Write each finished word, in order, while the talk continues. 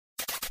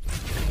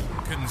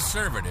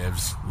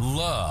Conservatives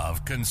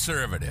love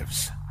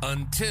conservatives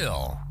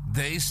until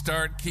they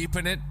start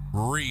keeping it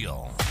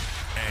real.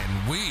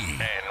 And we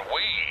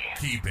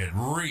keep it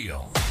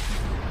real.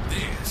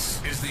 This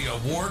is the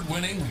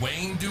award-winning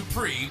Wayne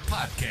Dupree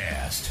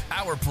podcast.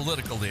 Our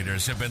political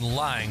leaders have been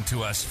lying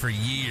to us for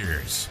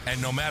years.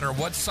 And no matter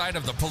what side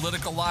of the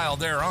political aisle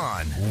they're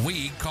on,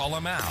 we call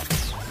them out.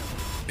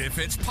 If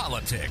it's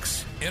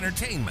politics,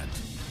 entertainment,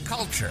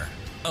 culture,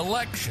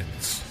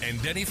 elections,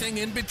 and anything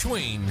in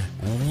between,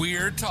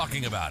 we're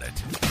talking about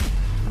it.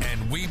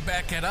 And we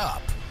back it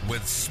up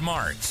with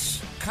smarts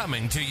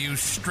coming to you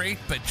straight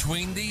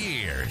between the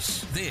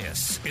ears.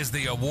 This is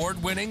the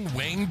award-winning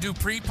Wayne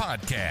Dupree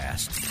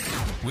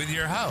podcast with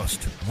your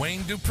host,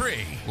 Wayne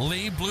Dupree,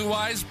 Lee Blue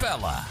Eyes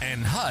Bella,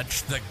 and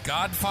Hutch the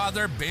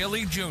Godfather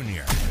Bailey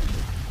Jr.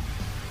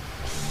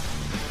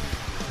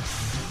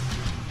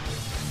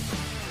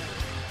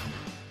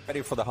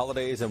 Ready for the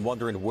holidays and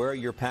wondering where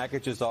your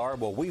packages are?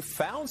 Well, we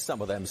found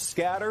some of them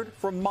scattered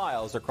for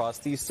miles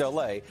across East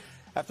LA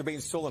after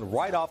being stolen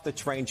right off the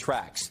train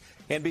tracks.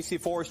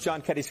 NBC4's John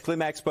Keddy's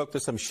Climax spoke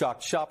to some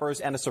shocked shoppers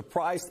and a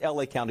surprised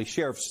LA County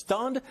sheriff,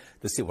 stunned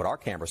to see what our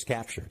cameras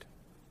captured.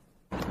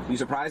 You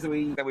surprised that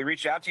we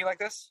reached out to you like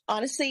this?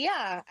 Honestly,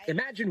 yeah.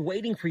 Imagine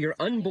waiting for your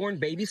unborn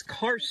baby's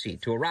car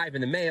seat to arrive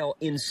in the mail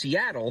in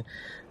Seattle,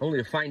 only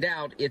to find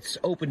out its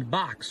opened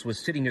box was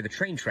sitting near the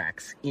train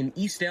tracks in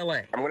East LA.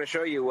 I'm going to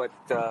show you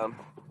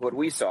what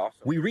we saw.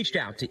 We reached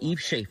out to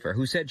Eve Schaefer,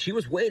 who said she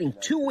was waiting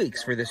 2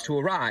 weeks for this to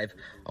arrive,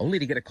 only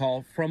to get a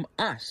call from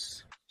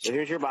us. So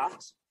here's your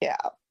box. Yeah.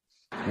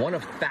 One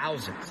of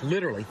thousands,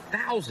 literally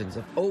thousands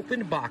of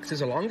opened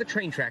boxes along the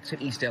train tracks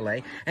in East LA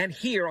and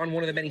here on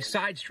one of the many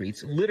side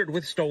streets littered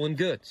with stolen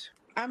goods.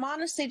 I'm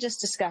honestly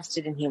just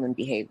disgusted in human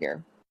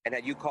behavior. And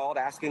had you called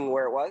asking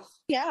where it was?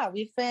 Yeah,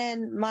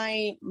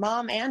 my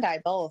mom and I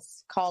both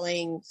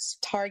calling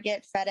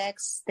Target,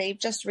 FedEx. They've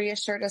just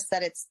reassured us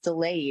that it's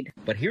delayed.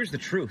 But here's the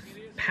truth.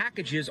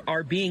 Packages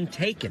are being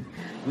taken.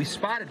 We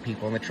spotted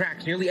people on the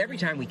tracks nearly every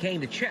time we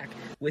came to check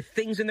with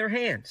things in their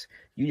hands.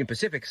 Union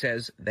Pacific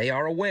says they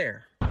are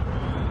aware.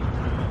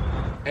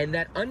 And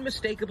that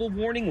unmistakable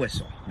warning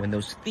whistle when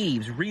those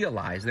thieves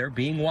realize they're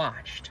being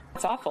watched.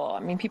 It's awful. I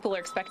mean, people are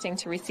expecting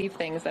to receive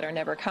things that are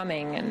never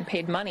coming and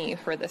paid money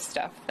for this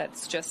stuff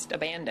that's just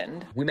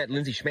abandoned. We met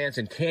Lindsay Schmantz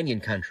in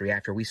Canyon Country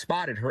after we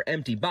spotted her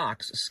empty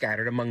box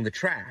scattered among the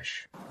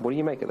trash. What do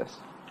you make of this?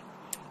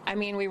 I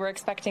mean, we were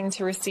expecting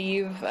to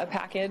receive a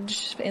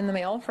package in the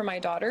mail for my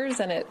daughters,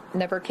 and it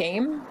never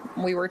came.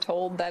 We were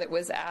told that it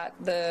was at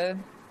the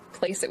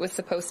place it was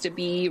supposed to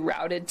be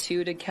routed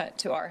to get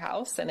to our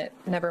house, and it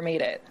never made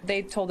it.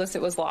 They told us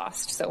it was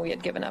lost, so we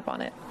had given up on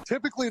it.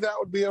 Typically, that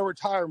would be a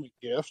retirement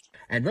gift.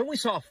 And when we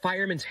saw a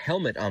fireman's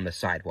helmet on the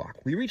sidewalk,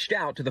 we reached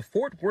out to the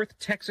Fort Worth,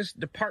 Texas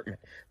department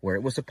where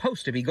it was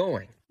supposed to be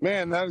going.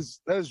 Man, that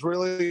is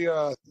really,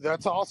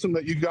 that's awesome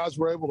that you guys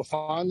were able to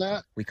find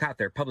that. We caught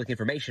their public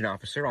information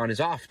officer on his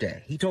off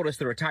day. He told us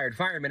the retired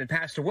fireman had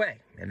passed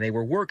away, and they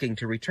were working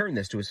to return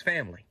this to his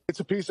family.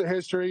 It's a piece of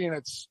history, and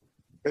it's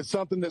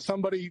something that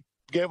somebody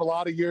gave a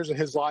lot of years of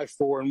his life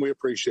for, and we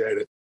appreciate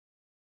it.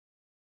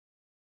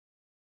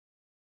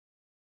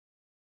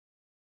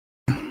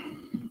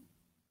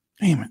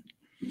 Damn it.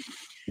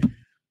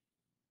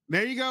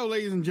 There you go,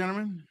 ladies and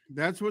gentlemen.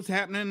 That's what's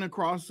happening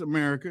across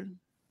America,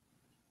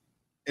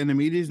 and the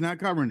media is not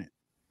covering it.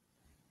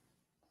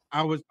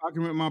 I was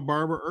talking with my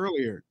barber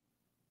earlier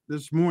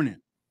this morning.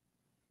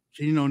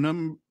 She,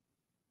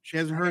 she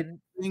hasn't heard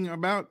anything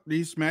about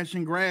these smash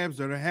and grabs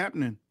that are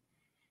happening.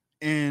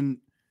 And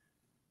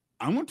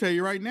I'm going to tell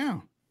you right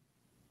now,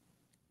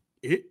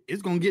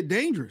 it's going to get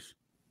dangerous.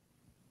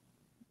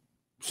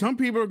 Some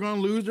people are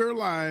going to lose their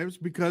lives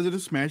because of the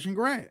smash and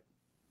grab.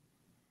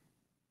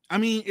 I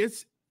mean,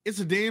 it's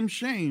a damn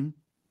shame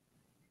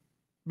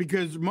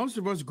because most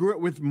of us grew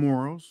up with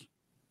morals.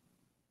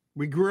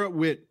 We grew up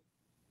with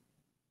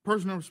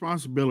personal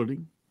responsibility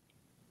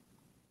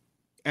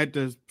at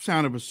the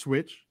sound of a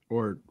switch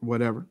or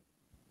whatever.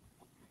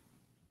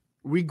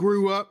 We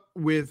grew up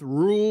with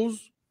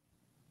rules.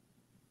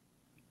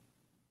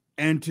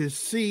 And to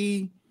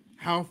see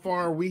how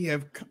far we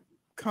have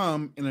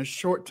come in a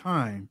short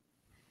time,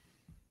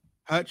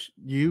 Hutch,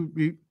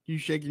 you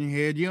shaking your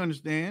head. You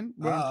understand?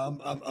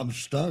 I'm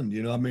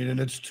stunned. I mean, and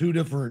it's two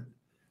different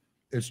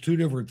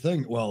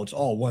things. Well, it's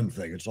all one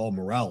thing. It's all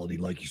morality,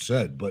 like you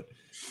said. But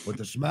with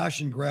the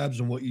smash and grabs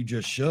and what you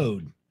just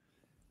showed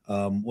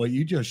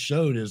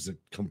is a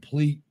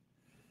complete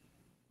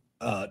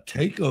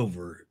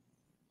takeover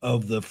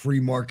of the free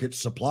market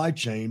supply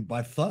chain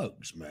by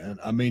thugs, man.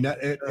 I mean,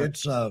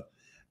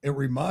 it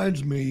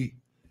reminds me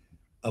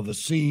of a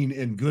scene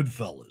in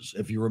Goodfellas.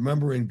 If you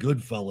remember in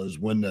Goodfellas,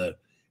 when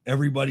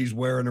everybody's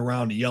wearing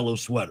around the yellow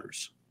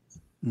sweaters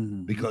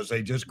because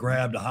they just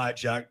grabbed a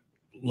hijack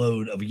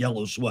load of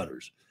yellow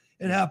sweaters.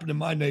 It happened in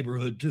my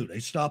neighborhood too. They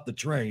stopped the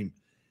train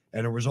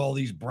and there was all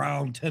these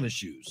brown tennis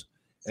shoes,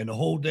 and the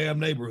whole damn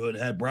neighborhood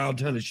had brown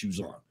tennis shoes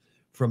on,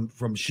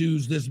 from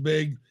shoes this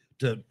big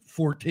to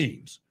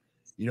 14s.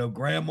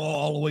 Grandma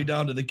all the way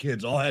down to the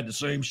kids all had the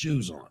same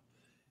shoes on.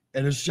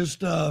 And it's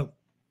just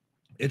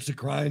it's a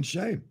crying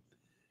shame.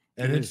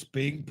 And it's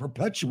being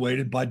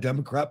perpetuated by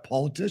Democrat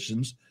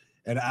politicians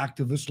and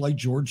activists like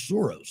George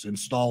Soros,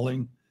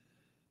 installing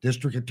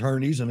district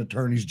attorneys and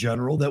attorneys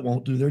general that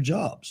won't do their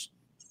jobs.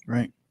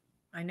 Right.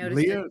 I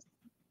noticed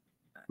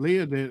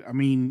Leah, that I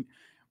mean,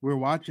 we're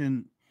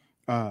watching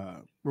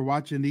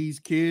these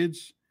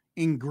kids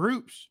in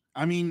groups.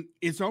 I mean,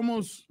 it's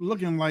almost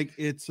looking like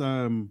it's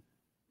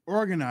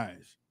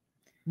organized.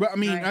 But I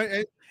mean,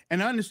 right. I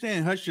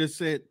understand Hush just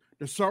said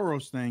the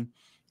Soros thing.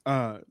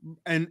 And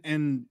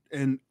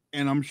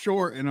I'm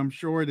sure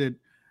that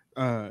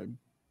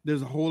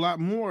there's a whole lot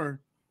more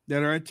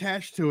that are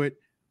attached to it,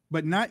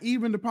 but not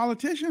even the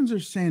politicians are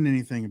saying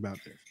anything about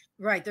this.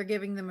 Right. They're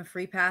giving them a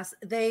free pass.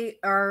 They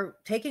are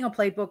taking a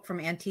playbook from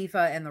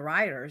Antifa and the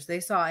rioters. They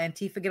saw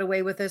Antifa get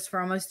away with this for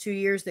almost 2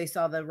 years. They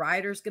saw the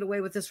rioters get away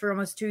with this for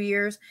almost 2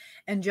 years.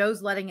 And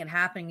Joe's letting it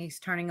happen. He's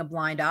turning a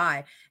blind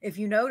eye. If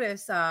you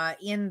notice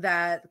in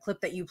that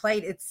clip that you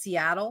played, it's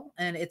Seattle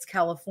and it's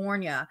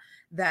California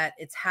that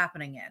it's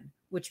happening in,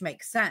 which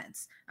makes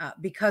sense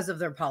because of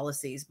their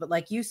policies. But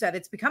like you said,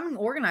 it's becoming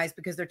organized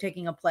because they're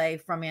taking a play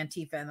from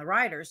Antifa and the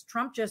rioters.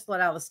 Trump just let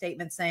out a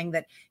statement saying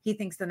that he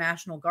thinks the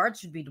National Guard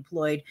should be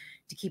deployed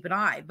to keep an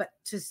eye. But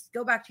to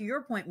go back to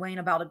your point, Wayne,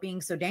 about it being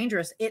so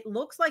dangerous, it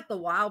looks like the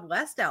Wild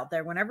West out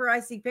there. Whenever I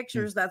see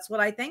pictures, that's what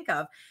I think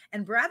of.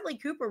 And Bradley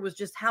Cooper was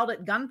just held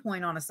at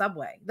gunpoint on a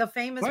subway. The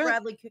famous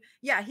Bradley.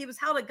 Yeah, he was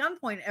held at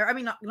gunpoint. I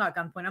mean, not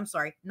gunpoint. I'm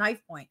sorry,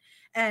 knife point.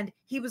 And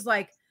he was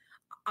like,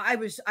 I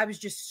was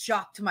just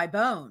shocked to my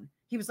bone.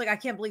 He was like, I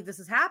can't believe this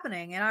is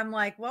happening. And I'm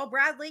like, well,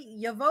 Bradley,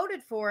 you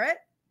voted for it.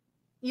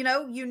 You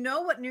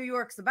know what New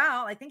York's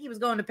about. I think he was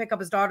going to pick up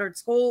his daughter at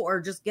school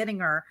or just getting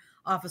her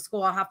off of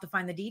school. I'll have to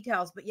find the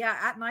details. But yeah,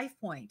 at knife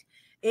point,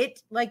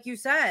 it, like you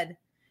said,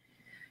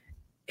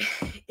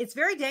 it's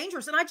very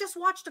dangerous. And I just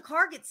watched a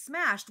car get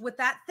smashed with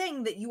that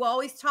thing that you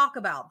always talk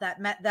about,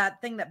 that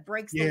thing that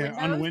breaks the window.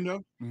 On the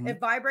window. Mm-hmm. It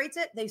vibrates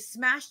it. They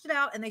smashed it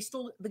out and they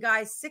stole the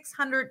guy's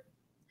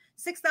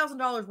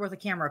 $6,000 worth of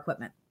camera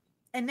equipment.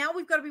 And now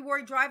we've got to be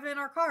worried driving in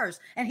our cars.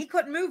 And he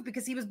couldn't move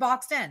because he was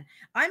boxed in.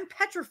 I'm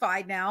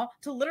petrified now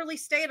to literally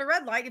stay at a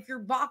red light if you're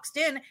boxed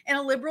in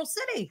a liberal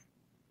city.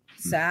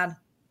 Sad.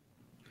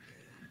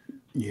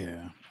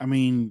 Yeah. I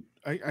mean,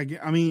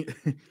 I mean,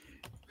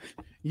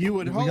 you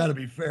would hope. We got to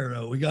be fair,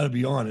 though. We got to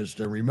be honest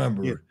and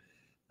remember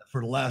for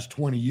the last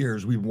 20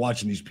 years, we've been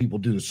watching these people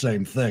do the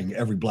same thing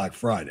every Black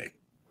Friday.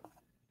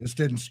 This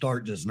didn't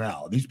start just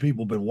now. These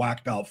people have been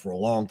whacked out for a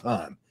long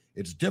time.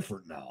 It's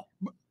different now.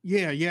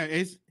 Yeah.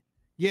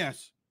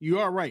 Yes, you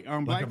are right.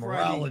 On Black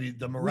Friday,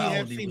 the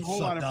morality was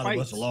sucked out of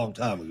us a long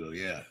time ago.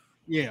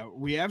 Yeah,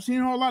 we have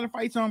seen a whole lot of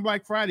fights on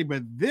Black Friday,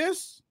 but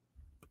this,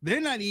 they're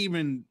not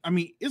even. I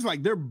mean, it's like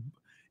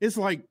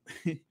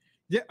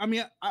yeah. I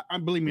mean, I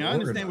believe me, I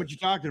understand what you're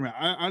talking about.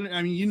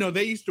 I mean,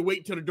 they used to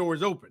wait till the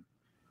doors open.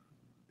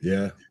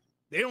 Yeah,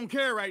 they don't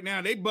care right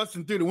now. They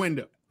busting through the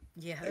window.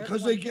 Yeah,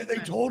 because they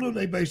told them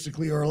they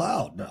basically are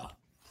allowed now.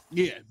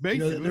 Yeah,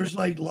 basically. There's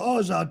like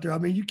laws out there. I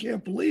mean, you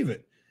can't believe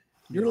it.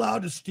 You're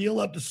allowed to steal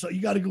up to,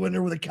 you got to go in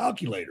there with a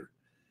calculator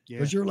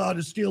because you're allowed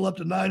to steal up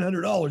to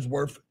 $900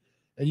 worth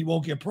and you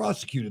won't get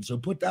prosecuted. So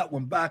put that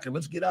one back and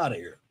let's get out of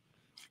here.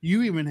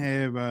 You even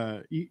have,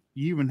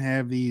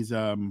 these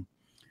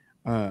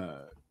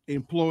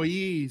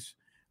employees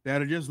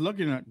that are just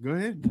looking at, go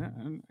ahead.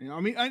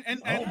 I mean,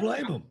 and I don't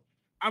blame them.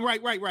 I'm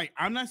right.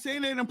 I'm not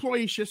saying that an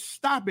employee should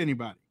stop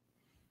anybody,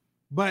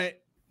 but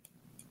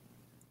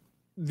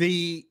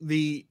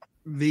these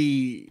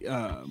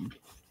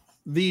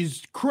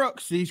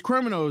crooks, these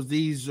criminals,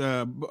 these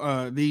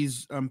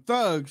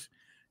thugs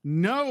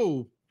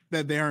know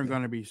that they aren't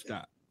going to be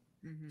stopped.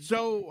 Mm-hmm.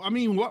 So I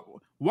mean,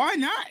 why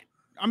not?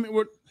 I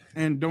mean,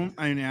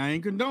 I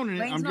ain't condoning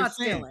it. I'm just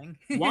saying,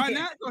 why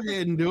not go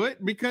ahead and do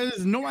it?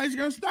 Because nobody's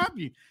going to stop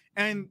you,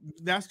 and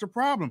that's the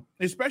problem,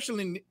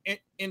 especially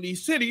in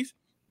these cities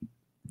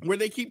where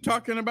they keep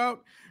talking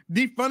about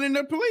defunding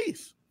the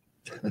police.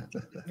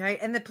 Right.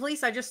 And the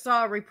police, I just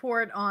saw a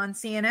report on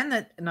CNN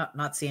that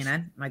not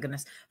CNN, my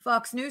goodness,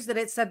 Fox News, that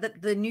it said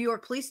that the New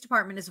York Police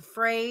Department is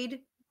afraid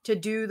to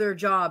do their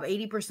job.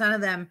 80% of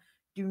them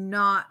do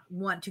not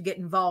want to get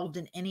involved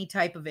in any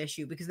type of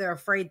issue because they're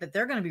afraid that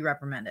they're going to be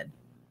reprimanded.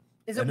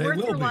 Is it worth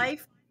your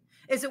life?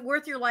 Is it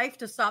worth your life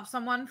to stop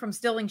someone from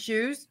stealing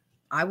shoes?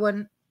 I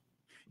wouldn't.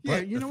 Yeah,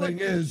 the thing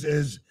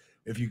is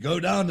if you go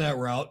down that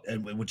route,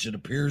 and which it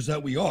appears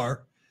that we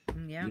are,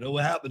 you know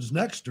what happens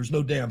next? There's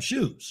no damn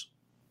shoes.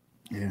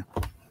 Yeah.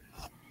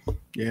 Or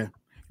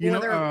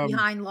they're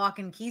behind lock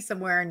and key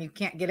somewhere and you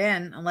can't get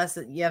in unless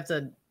you have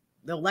to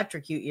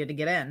electrocute you to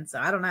get in. So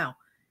I don't know.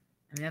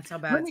 I mean, that's how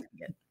bad it's going to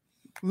get.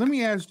 Let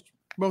me ask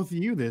both of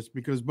you this,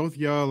 because both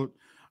y'all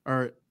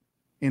are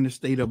in the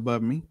state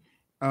above me.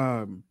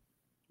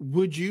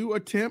 Would you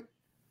attempt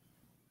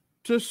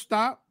to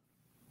stop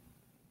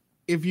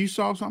if you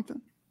saw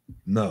something?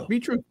 No. Be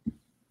true.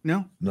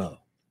 No.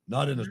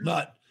 Not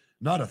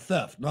a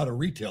theft, not a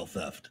retail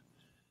theft.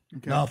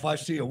 Okay. Now, if I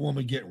see a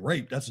woman getting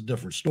raped, that's a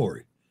different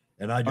story.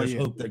 And I just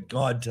hope that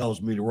God tells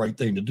me the right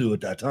thing to do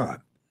at that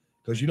time.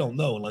 because you don't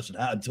know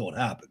until it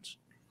happens.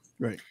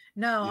 Right.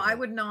 No,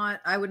 Yeah.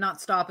 I would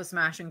not stop a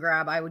smash and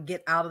grab. I would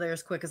get out of there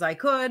as quick as I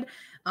could.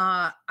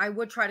 I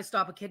would try to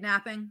stop a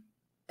kidnapping.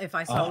 If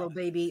I saw a little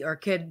baby or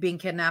kid being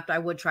kidnapped, I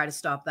would try to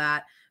stop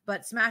that.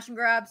 But smash and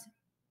grabs,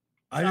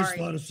 I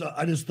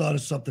just thought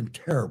of something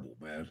terrible,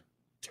 man.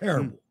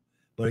 Terrible.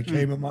 But it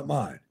came in my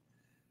mind.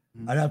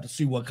 I'd have to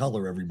see what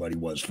color everybody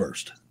was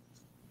first.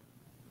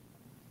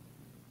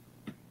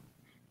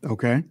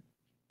 Okay.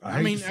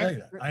 I hate to say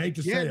that. I hate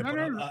to say it,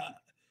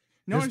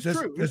 but it's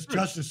true. This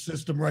justice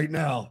system right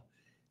now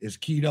is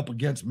keyed up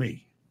against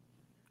me.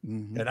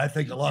 And I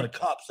think a lot of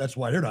cops, that's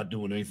why they're not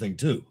doing anything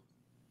too.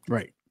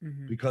 Right.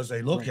 Because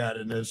they look at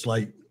it and it's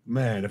like,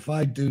 man, if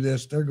I do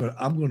this,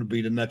 I'm going to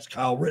be the next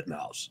Kyle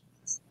Rittenhouse.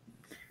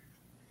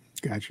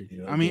 Gotcha.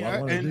 You know, I mean,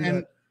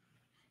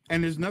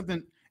 and there's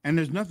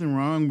nothing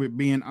wrong with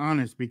being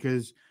honest,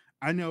 because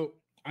I know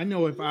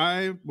if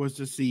I was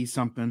to see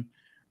something,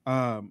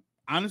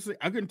 honestly,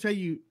 I couldn't tell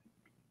you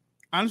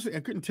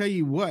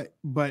what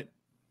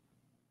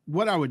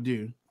I would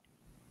do.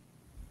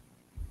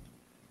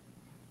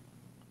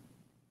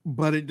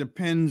 But it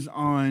depends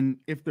on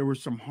if there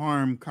was some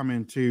harm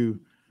coming to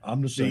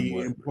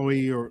the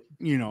employee or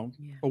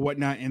or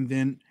whatnot, and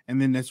then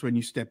that's when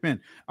you step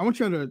in. I want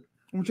you to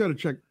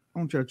check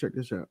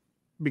this out,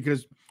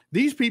 because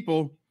these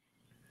people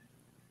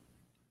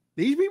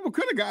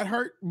could have got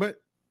hurt,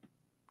 but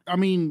I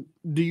mean,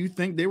 do you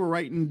think they were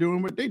right in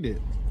doing what they did?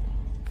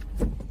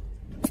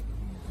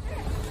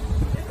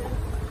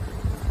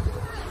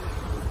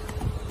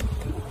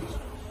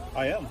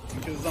 I am,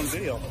 because it's on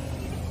video.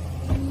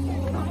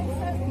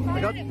 I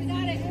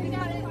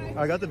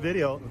got the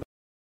video.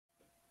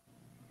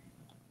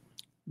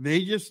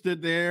 They just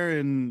stood there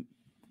and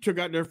took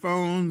out their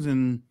phones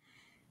and,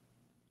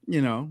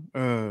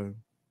 I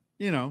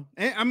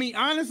mean,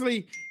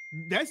 honestly,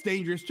 that's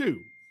dangerous too,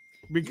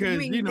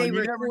 because, you never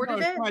know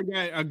if somebody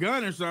got a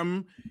gun or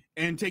something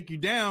and take you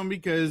down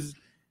because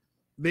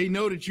they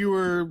know that you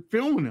were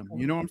filming them.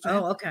 You know what I'm saying?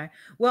 Oh, okay.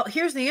 Well,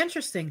 here's the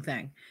interesting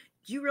thing.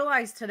 Do you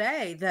realize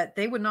today that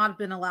they would not have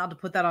been allowed to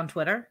put that on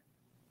Twitter?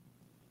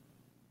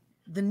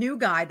 The new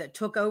guy that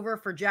took over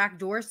for Jack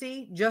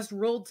Dorsey just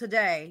ruled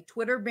today,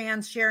 Twitter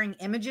bans sharing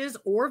images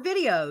or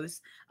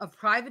videos of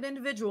private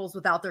individuals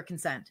without their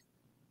consent.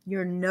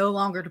 You're no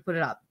longer to put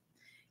it up.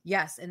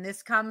 Yes, and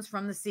this comes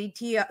from the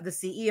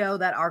CEO,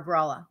 that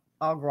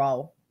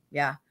Agrala.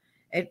 Yeah.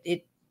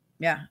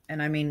 Yeah.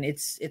 And I mean,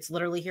 it's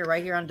literally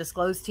right here on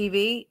Disclosed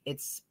TV.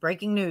 It's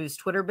breaking news.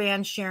 Twitter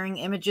bans sharing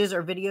images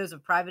or videos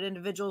of private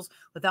individuals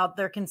without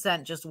their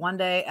consent just one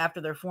day after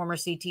their former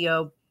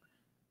CTO,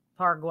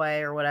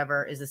 Paraguay or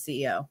whatever, is the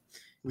CEO.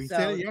 We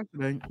said it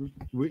yesterday.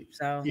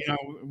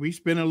 We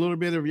spent a little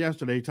bit of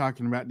yesterday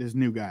talking about this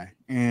new guy,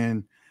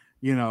 and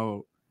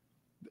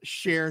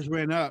shares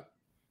went up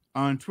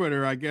on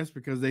Twitter, I guess,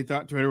 because they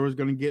thought Twitter was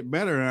going to get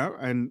better.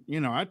 And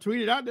I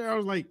tweeted out there, I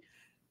was like,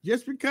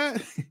 just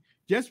because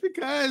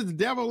the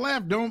devil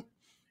left, don't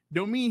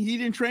mean he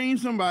didn't train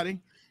somebody.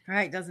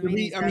 Right? Doesn't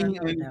mean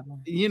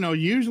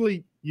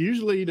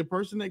usually the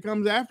person that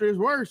comes after is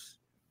worse.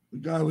 The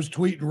guy was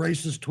tweeting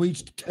racist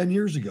tweets 10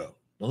 years ago,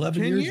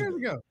 11 years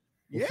ago.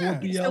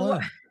 Yeah.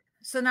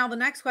 So now the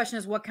next question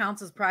is, what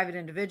counts as private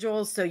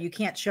individuals? So you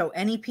can't show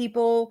any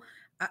people.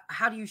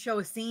 How do you show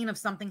a scene of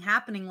something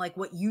happening like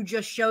what you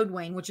just showed,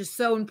 Wayne, which is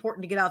so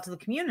important to get out to the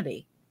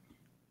community?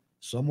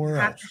 Somewhere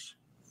else.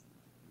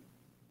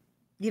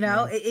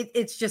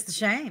 It's just a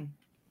shame.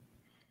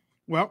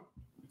 Well,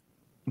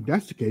 if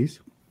that's the case,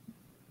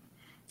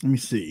 let me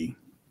see.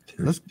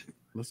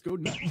 Let's go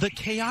now. The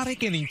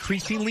chaotic and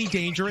increasingly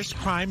dangerous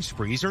crime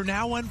sprees are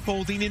now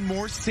unfolding in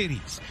more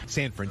cities: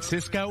 San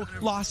Francisco,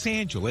 Los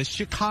Angeles,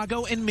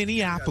 Chicago, and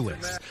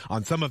Minneapolis.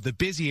 On some of the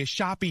busiest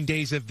shopping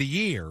days of the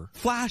year,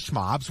 flash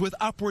mobs with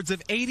upwards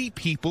of 80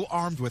 people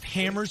armed with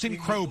hammers and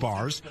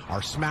crowbars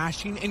are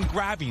smashing and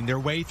grabbing their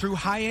way through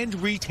high-end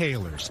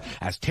retailers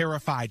as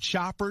terrified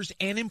shoppers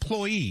and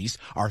employees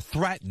are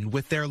threatened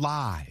with their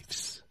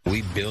lives.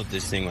 We built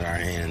this thing with our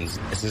hands.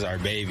 This is our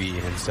baby,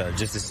 and so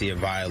just to see it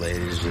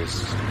violated is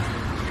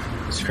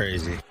it's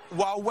crazy.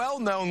 While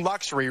well-known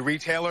luxury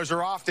retailers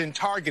are often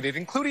targeted,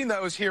 including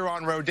those here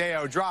on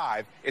Rodeo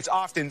Drive, it's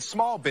often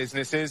small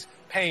businesses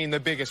paying the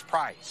biggest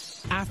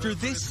price. After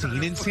this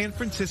scene in San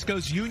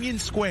Francisco's Union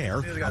Square,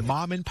 a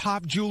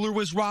mom-and-pop jeweler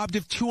was robbed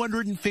of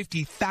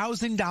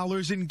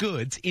 $250,000 in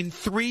goods in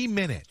 3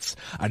 minutes.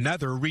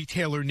 Another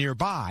retailer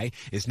nearby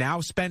is now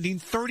spending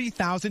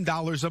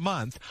 $30,000 a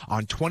month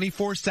on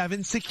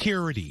 24/7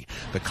 security.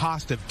 The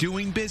cost of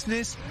doing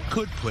business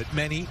could put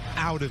many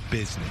out of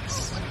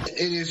business.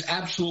 It is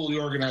absolutely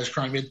organized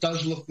crime. It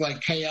does look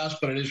like chaos,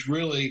 but it is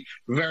really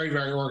very,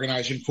 very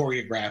organized and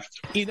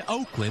choreographed. In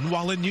Oakland,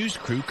 while a news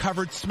crew covered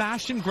covered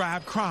smash and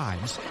grab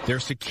crimes, their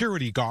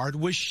security guard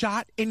was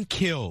shot and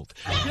killed.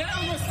 Get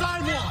on the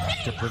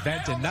sidewalk! To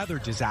prevent another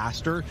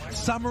disaster,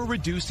 some are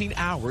reducing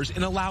hours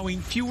and allowing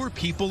fewer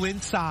people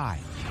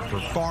inside. For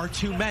far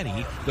too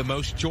many, the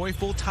most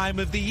joyful time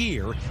of the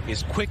year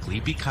is quickly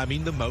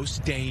becoming the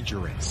most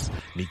dangerous.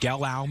 Miguel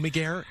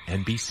Almaguer,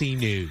 NBC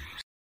News.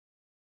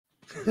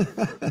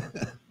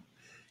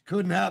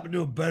 Couldn't happen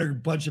to a better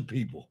bunch of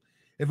people.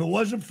 If it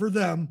wasn't for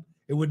them,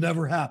 it would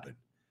never happen.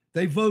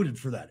 They voted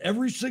for that.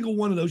 Every single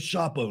one of those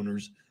shop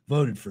owners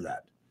voted for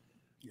that.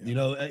 Yeah. You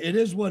know, it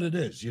is what it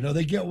is. You know,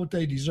 they get what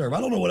they deserve.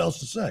 I don't know what else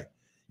to say.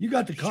 You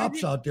got the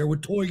cops out there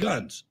with toy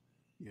guns.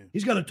 Yeah.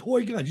 He's got a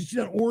toy gun. You see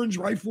that orange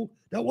rifle?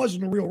 That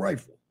wasn't a real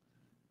rifle.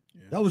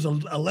 Yeah. That was a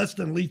less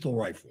than lethal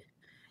rifle.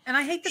 And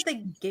I hate that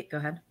they get. Go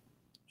ahead.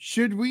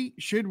 Should we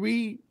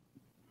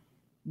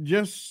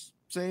just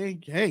say,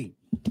 hey,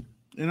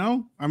 you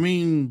know, I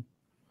mean,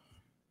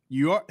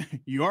 you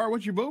are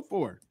what you vote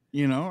for.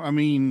 You know, I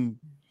mean,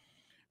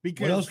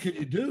 because what else can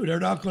you do? They're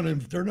not going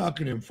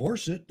to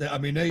enforce it. I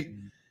mean,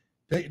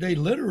 they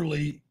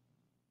literally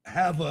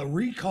have a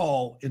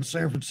recall in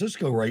San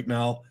Francisco right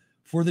now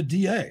for the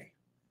DA.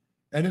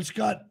 And it's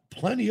got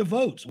plenty of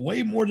votes,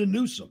 way more than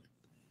Newsom.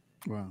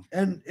 Wow.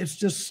 And it's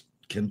just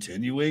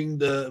continuing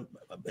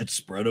it's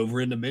spread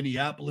over into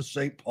Minneapolis,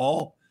 St.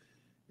 Paul,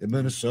 in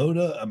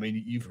Minnesota. I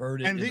mean, you've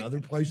heard it in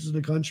other places in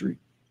the country.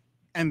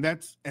 And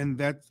that's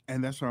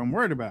what I'm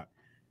worried about.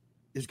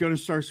 It's going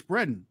to start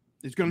spreading.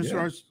 It's going to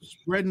start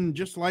spreading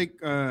just like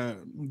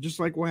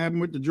what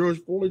happened with the George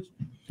Floyd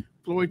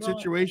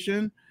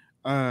situation.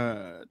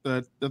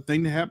 The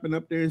thing that happened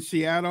up there in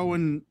Seattle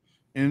and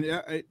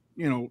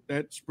you know,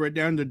 that spread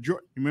down to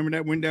Georgia. Remember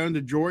that went down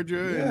to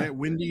Georgia and that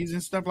Wendy's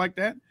and stuff like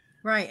that?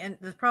 Right. And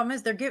the problem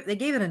is they gave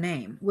it a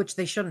name, which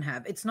they shouldn't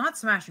have. It's not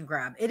smash and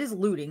grab. It is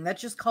looting. Let's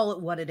just call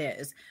it what it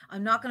is.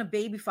 I'm not going to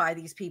babyfy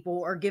these people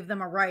or give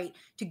them a right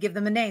to give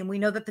them a name. We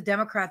know that the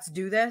Democrats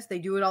do this. They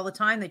do it all the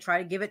time. They try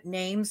to give it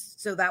names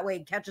so that way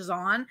it catches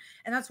on.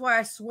 And that's why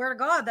I swear to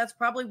God, that's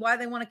probably why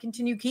they want to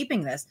continue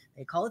keeping this.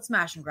 They call it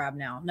smash and grab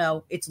now.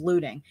 No, it's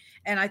looting.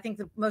 And I think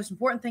the most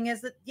important thing is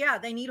that,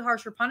 they need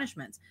harsher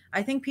punishments.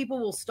 I think people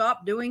will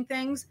stop doing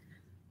things.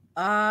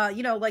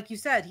 You know, like you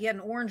said, he had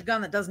an orange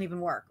gun that doesn't even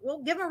work. Well,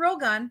 give him a real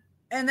gun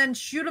and then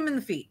shoot him in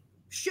the feet.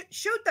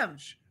 Shoot them.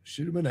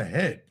 Shoot him in the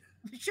head.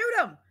 Shoot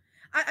him.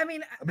 I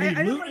mean,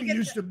 looting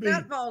used to be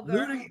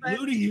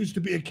looting used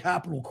to be a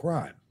capital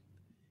crime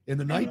in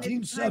the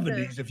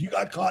 1970s. If you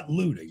got caught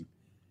looting,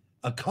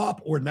 a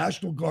cop or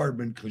National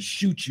Guardman could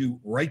shoot you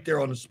right there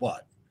on the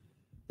spot.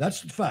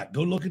 That's the fact.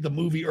 Go look at the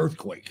movie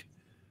Earthquake.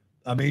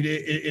 I mean,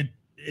 it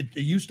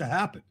used to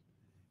happen,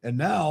 and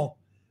now.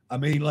 I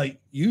mean, like,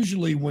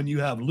 usually when you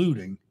have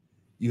looting,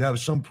 you have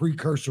some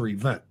precursor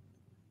event,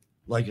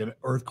 like an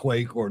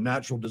earthquake or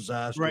natural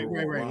disaster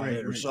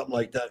or something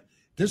like that.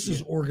 This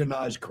is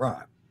organized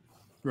crime.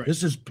 Right.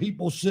 This is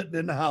people sitting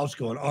in the house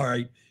going, all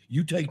right,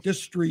 you take this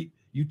street,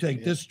 you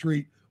take this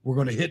street. We're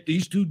going to hit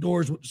these two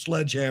doors with the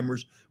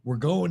sledgehammers. We're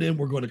going in.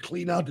 We're going to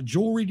clean out the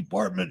jewelry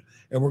department,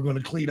 and we're going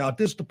to clean out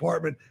this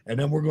department, and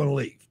then we're going to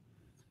leave.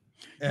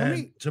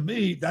 And to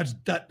me, that's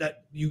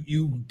that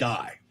you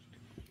die.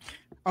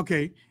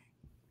 Okay.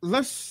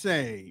 Let's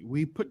say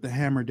we put the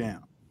hammer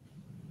down.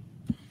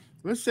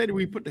 Let's say that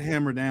we put the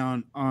hammer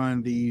down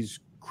on these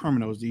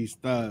criminals, these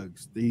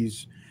thugs,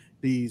 these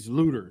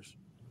looters.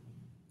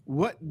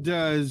 What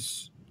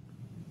does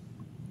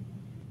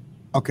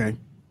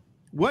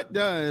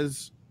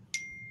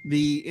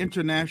the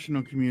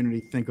international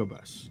community think of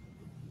us?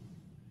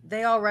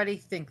 They already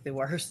think the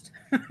worst.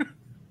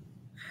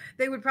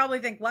 They would probably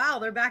think, wow,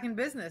 they're back in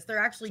business.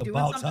 They're actually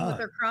doing something with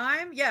their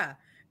crime. Yeah.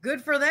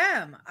 Good for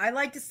them. I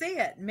like to see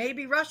it.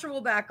 Maybe Russia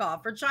will back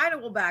off or China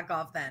will back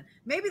off then.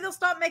 Maybe they'll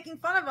stop making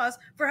fun of us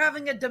for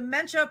having a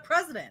dementia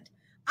president.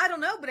 I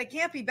don't know, but it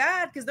can't be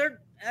bad because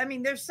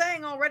they're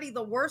saying already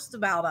the worst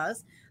about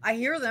us. I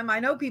hear them. I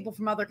know people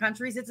from other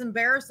countries. It's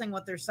embarrassing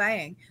what they're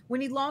saying. We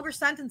need longer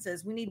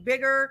sentences. We need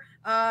bigger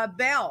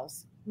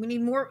bails. We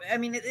need more. I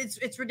mean,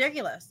 it's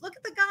ridiculous. Look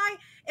at the guy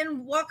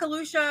in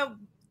Wakalusha,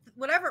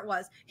 whatever it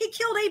was. He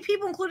killed 8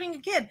 people, including a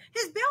kid.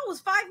 His bail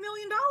was $5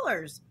 million.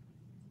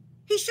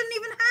 He shouldn't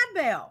even had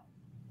bail.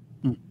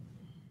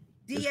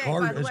 DA,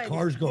 by the way,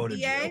 car's going to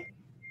jail.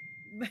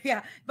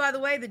 Yeah. By the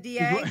way, the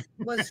DA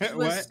was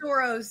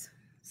Soros.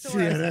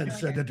 CNN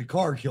said that the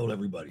car killed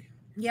everybody.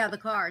 Yeah, the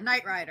car,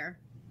 Knight Rider.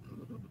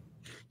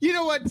 You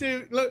know what,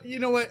 too? Look, you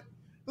know what?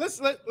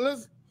 Let's.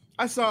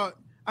 I saw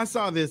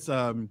this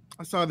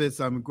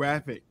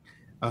graphic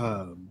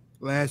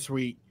last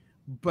week,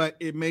 but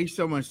it made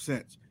so much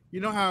sense. You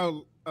know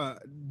how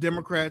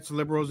Democrats,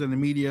 liberals, and the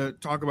media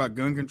talk about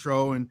gun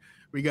control and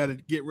we got to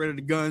get rid of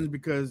the guns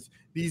because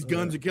these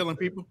guns are killing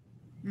people.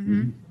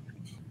 Mm-hmm.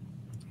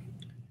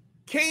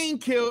 Cain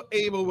killed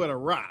Abel with a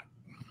rock.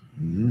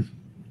 Mm-hmm.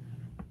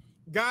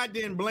 God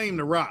didn't blame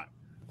the rock.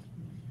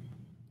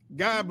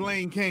 God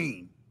blamed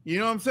Cain. You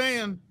know what I'm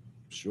saying?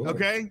 Sure.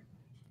 Okay.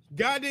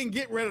 God didn't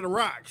get rid of the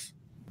rocks.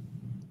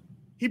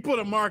 He put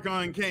a mark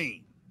on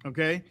Cain.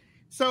 Okay.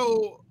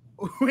 So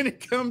when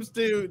it comes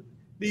to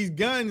these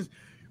guns,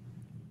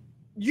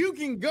 you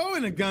can go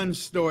in a gun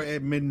store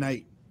at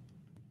midnight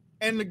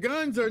and the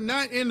guns are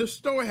not in the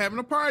store having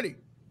a party.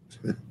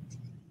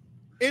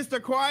 It's the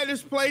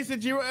quietest place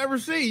that you will ever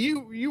see.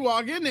 You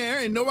walk in there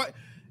and nobody,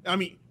 I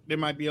mean, there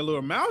might be a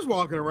little mouse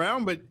walking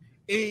around, but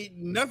ain't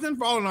nothing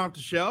falling off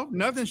the shelf,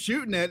 nothing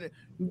shooting at it.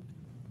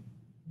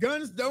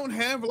 Guns don't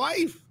have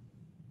life.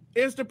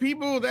 It's the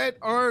people that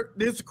are,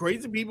 there's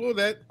crazy people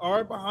that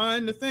are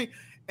behind the thing.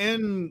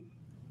 And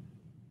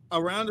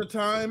around the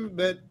time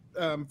that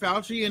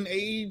Fauci and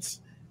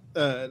AIDS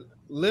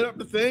lit up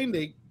the thing,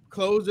 they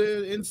closed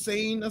the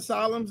insane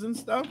asylums and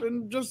stuff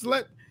and just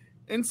let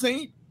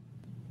insane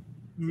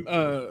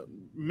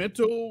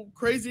mental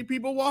crazy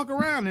people walk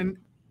around. And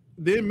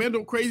then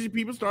mental crazy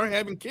people start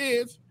having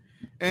kids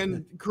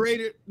and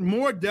created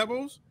more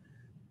devils,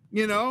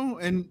 you know,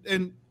 and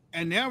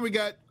now we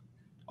got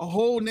a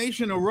whole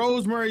nation of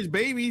Rosemary's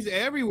Babies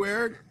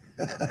everywhere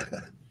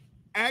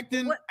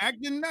acting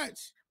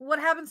nuts. What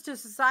happens to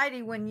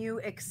society when you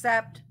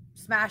accept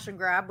smash and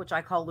grab, which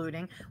I call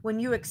looting, when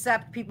you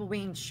accept people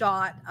being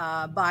shot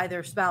by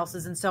their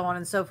spouses and so on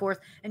and so forth,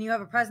 and you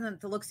have a president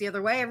that looks the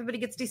other way, everybody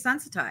gets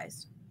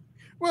desensitized.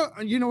 Well,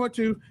 you know what,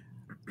 too?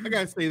 I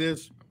got to say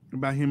this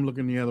about him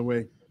looking the other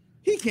way.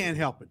 He can't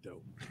help it,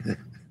 though.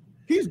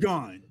 He's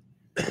gone.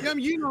 I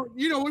mean,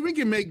 you know, we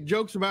can make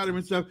jokes about him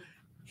and stuff.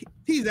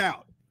 He's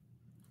out.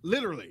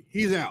 Literally,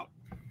 he's out.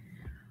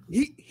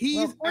 He's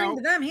well, according out.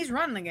 to them, he's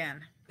running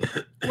again.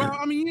 Well,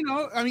 I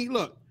mean,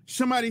 look,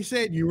 somebody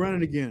said you're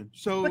running again.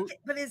 So,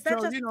 but is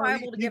that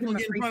justifiable to give him a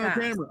free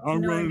pass?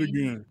 I'm running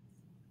again.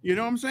 You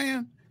know what I'm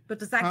saying? But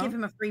does that give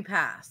him a free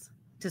pass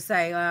to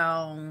say,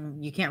 well,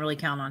 you can't really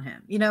count on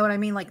him? You know what I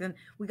mean? Like, then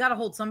we got to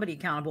hold somebody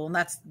accountable, and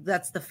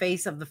that's the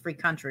face of the free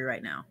country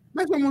right now.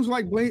 That's almost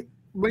like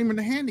blaming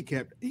the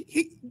handicapped.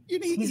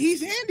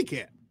 He's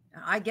handicapped.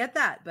 I get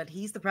that, but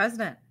he's the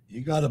president.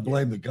 You got to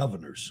blame the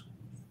governors.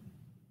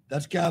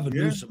 That's Gavin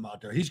Newsom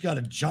out there. He's got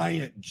a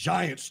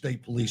giant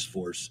state police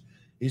force.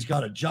 He's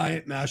got a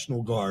giant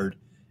National Guard,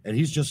 and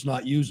he's just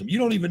not using them. You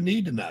don't even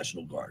need the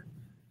National Guard.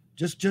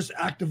 Just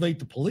activate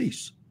the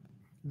police,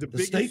 the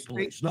state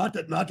police, not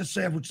the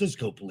San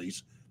Francisco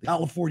police, the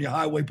California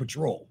Highway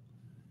Patrol.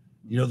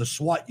 You know, the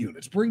SWAT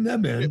units. Bring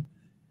them in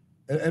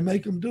and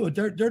make them do it.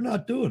 They're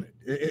not doing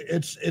it.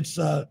 It's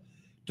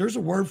there's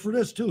a word for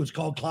this too. It's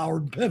called Cloward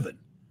and Piven.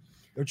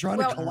 They're trying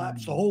to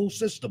collapse the whole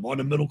system on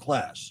the middle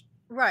class.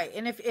 Right.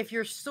 And if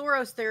your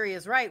Soros theory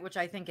is right, which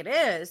I think it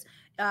is,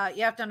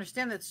 you have to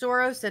understand that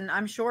Soros, and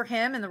I'm sure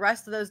him and the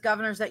rest of those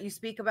governors that you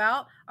speak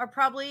about, are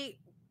probably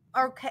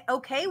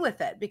okay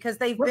with it because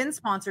they've been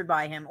sponsored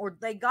by him or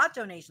they got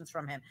donations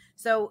from him.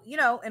 So, you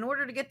know, in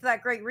order to get to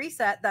that great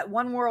reset, that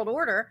one world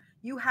order,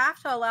 you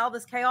have to allow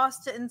this chaos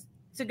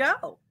to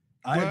go.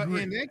 I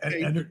agree.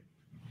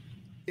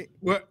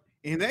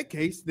 In that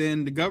case,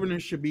 then the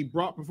governors should be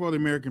brought before the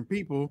American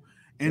people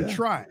and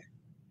try it.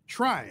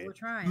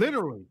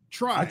 Literally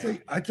try.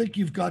 I think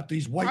you've got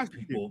these white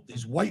people,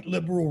 these white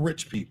liberal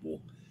rich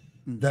people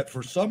that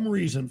for some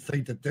reason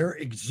think that they're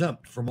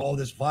exempt from all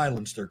this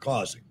violence they're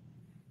causing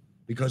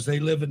because they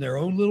live in their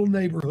own little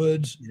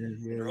neighborhoods,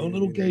 their own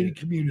little gated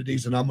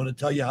communities. And I'm going to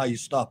tell you how you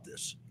stop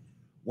this.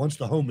 Once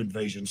the home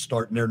invasions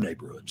start in their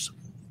neighborhoods.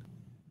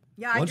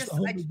 Yeah, once the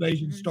home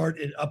invasions start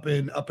up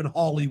in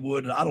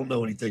Hollywood, and I don't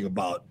know anything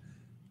about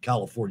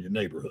California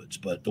neighborhoods,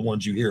 but the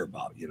ones you hear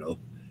about, you know,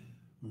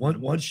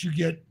 once you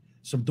get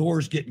some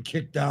doors getting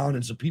kicked down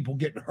and some people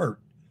getting hurt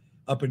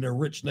up in their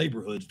rich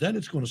neighborhoods, then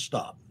it's going to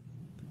stop.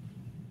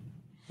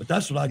 But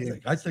that's what I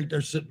think. I think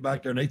they're sitting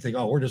back there and they think,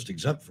 oh, we're just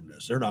exempt from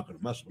this. They're not going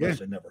to mess with us.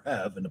 They never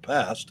have in the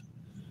past.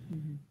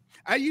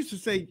 I used to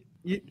say,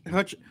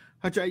 Hutch,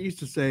 I used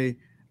to say,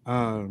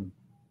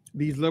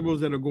 these liberals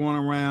that are going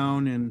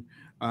around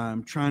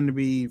and trying to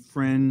be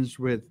friends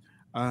with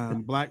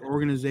black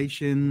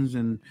organizations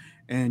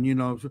and you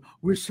know,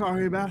 we're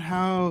sorry about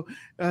how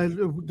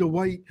the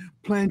white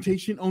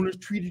plantation owners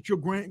treated your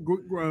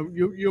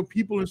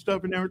people and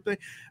stuff and everything.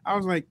 I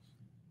was like,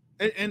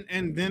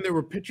 and then there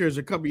were pictures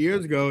a couple of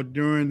years ago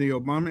during the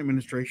Obama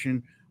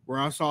administration where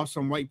I saw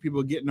some white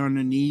people getting on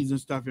their knees and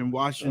stuff and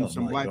washing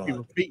some black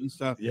people's feet and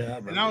stuff. Yeah,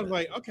 and I was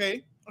like,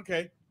 okay,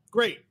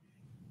 great.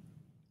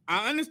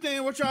 I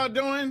understand what y'all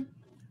doing.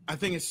 I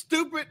think it's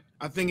stupid.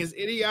 I think it's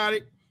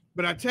idiotic.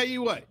 But I tell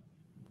you what,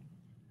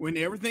 when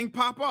everything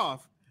pop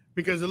off,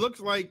 because it looks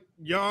like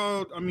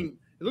y'all, I mean,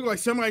 it looks like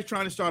somebody's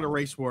trying to start a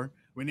race war.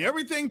 When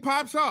everything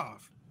pops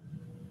off,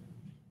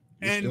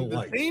 and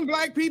the same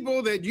black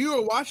people that you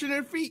are washing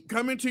their feet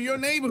come into your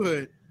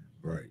neighborhood,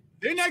 right?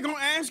 They're not going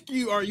to ask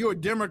you, are you a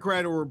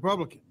Democrat or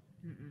Republican?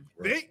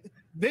 Right.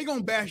 They're going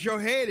to bash your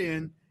head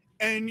in,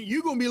 and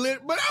you're going to be lit.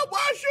 But I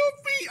wash your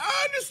feet.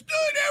 I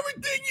understood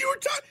everything you were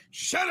talking.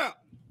 Shut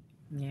up.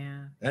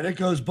 Yeah. And it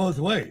goes both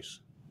ways.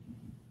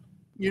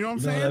 You know what I'm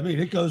saying? I mean,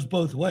 it goes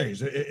both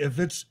ways. If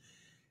it's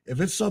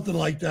something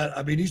like that,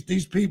 I mean,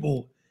 these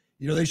people,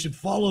 you know, they should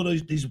follow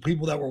these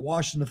people that were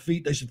washing the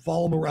feet. They should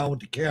follow them around with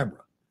the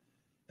camera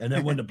And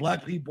then when the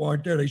black people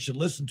aren't there, they should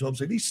listen to them.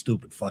 Say, these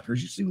stupid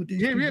fuckers. You see what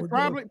these people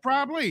are doing?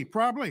 Probably.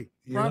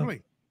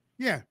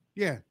 Yeah.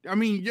 I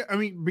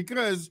mean,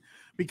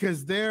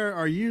 because there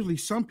are usually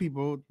some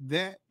people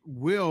that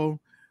will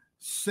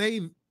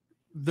say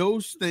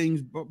those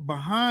things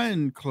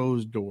behind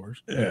closed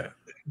doors. Yeah.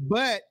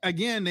 But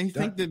again, they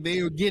think that they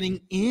are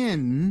getting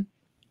in.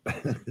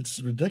 It's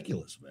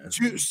ridiculous, man.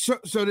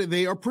 So that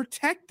they are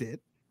protected,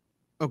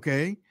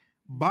 okay,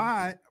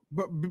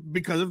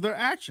 because of their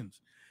actions.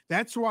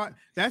 That's why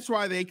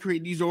they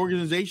create these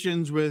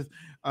organizations with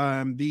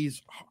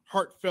these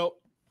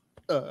heartfelt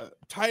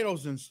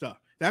titles and stuff.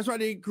 That's why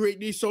they create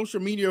these social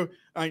media,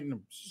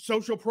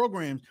 social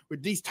programs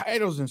with these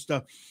titles and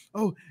stuff.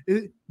 Oh,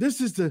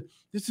 this is the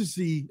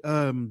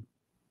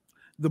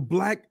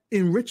Black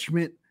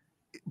enrichment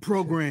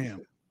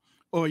program,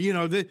 or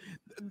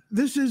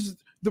this is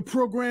the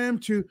program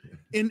to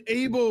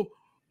enable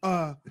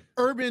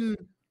urban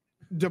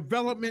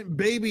development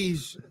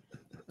babies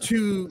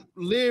to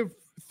live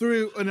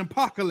through an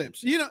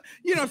apocalypse.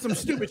 Some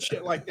stupid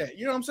shit like that.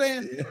 You know what I'm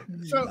saying? Yeah,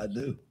 so I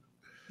do.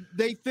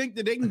 They think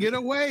that they can get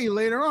away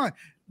later on.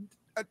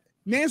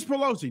 Nancy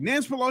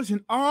Pelosi,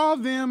 and all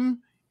of them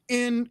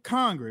in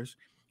Congress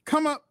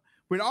come up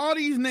with all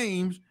these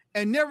names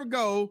and never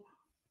go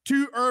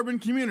to urban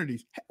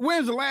communities.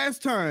 When's the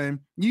last time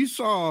you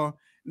saw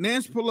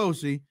Nancy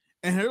Pelosi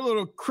and her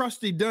little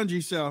crusty,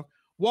 dungy self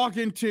walk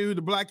into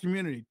the Black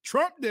community?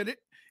 Trump did it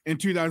in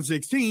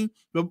 2016,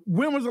 but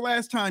when was the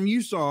last time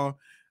you saw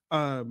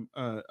Nancy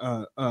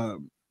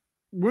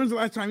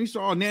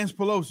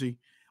Pelosi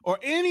or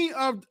any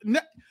of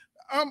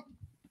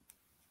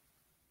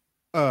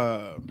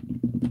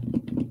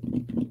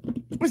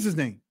what's his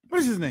name?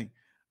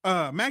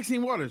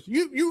 Maxine Waters.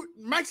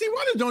 Maxine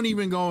Waters don't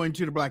even go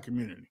into the Black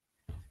community.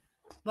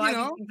 Why do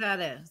you think that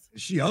is?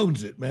 She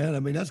owns it, man. I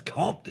mean, that's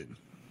Compton.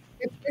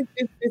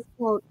 It's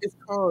called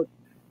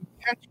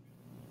detachment.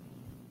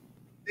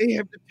 They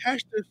have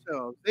detached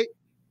themselves. They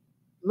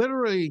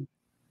literally,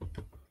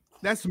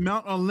 that's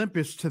Mount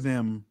Olympus to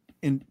them.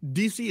 And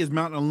DC is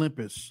Mount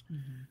Olympus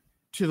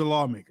to the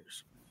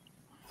lawmakers.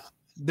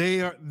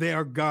 They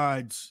are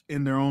gods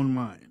in their own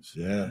minds.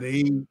 Yeah.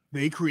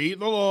 They create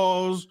the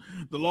laws.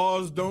 The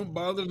laws don't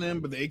bother them,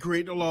 but they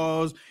create the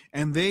laws,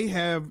 and they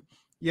have,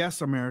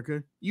 yes,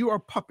 America, you are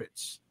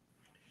puppets.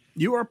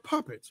 You are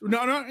puppets.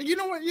 No, you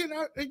know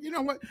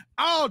what?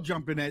 I'll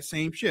jump in that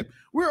same ship.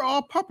 We're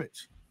all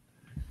puppets.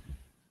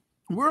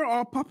 We're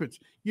all puppets.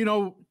 You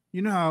know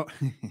how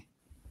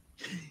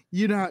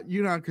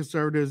how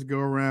conservatives go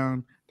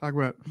around talk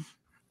about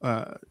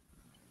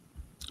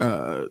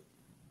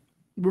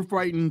we're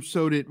fighting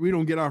so that we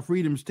don't get our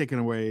freedoms taken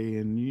away,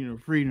 and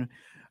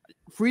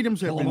freedoms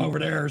kill them over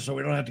there so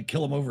we don't have to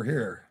kill them over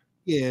here.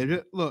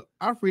 Yeah, look,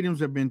 our freedoms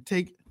have been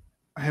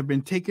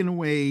taken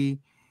away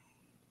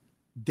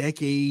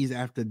decades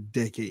after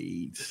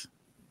decades.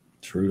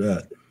 True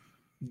that.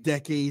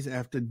 Decades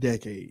after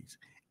decades.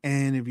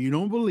 And if you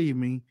don't believe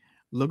me,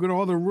 look at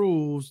all the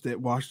rules that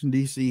Washington,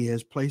 D.C.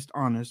 has placed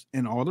on us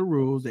and all the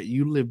rules that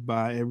you live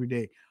by every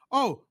day.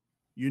 Oh,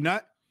 you're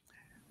not?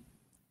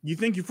 You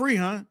think you're free,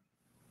 huh?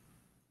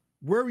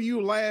 Where were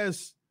you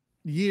last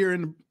year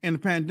in the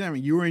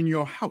pandemic? You were in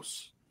your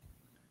house.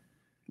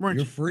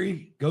 You're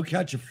free? Go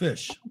catch a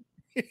fish.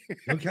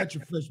 Go catch a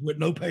fish with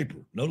no paper,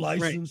 no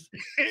license.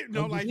 Right.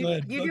 No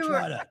license. You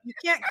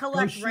can't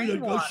collect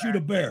rainwater. Go shoot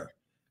a bear.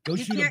 Go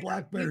shoot a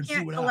black bear and see what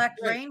happens. You can't collect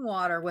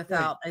rainwater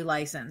without a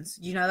license.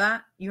 You know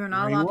that? You are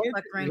not allowed to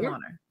collect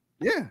rainwater.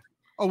 Yeah.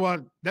 Oh,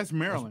 well, that's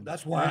Maryland.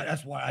 That's why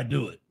I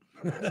do it.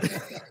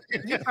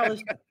 You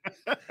probably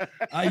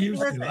I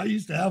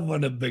used to have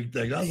one of the big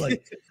things. I was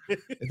like,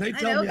 if they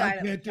tell me I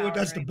can't do it,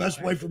 that's the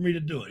best way for me to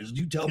do it. Is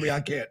you tell me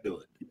I can't do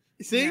it.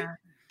 See? Yeah.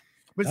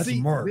 But that's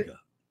America.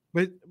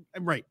 But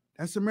right,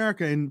 that's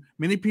America. And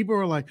many people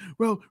are like,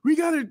 well, we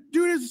got to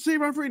do this to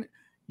save our freedom.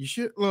 You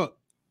should look.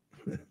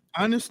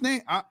 I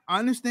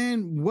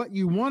understand what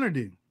you want to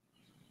do,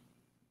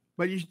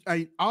 but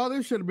all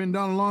this should have been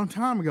done a long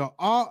time ago.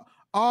 All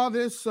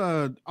this.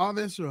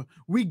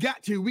 We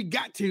got to.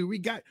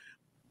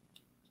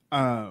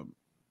 I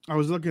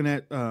was looking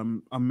at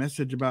a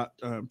message about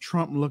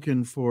Trump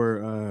looking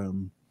for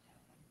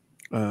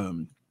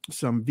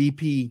some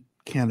VP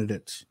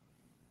candidates,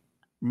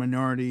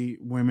 minority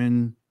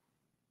women.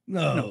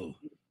 No,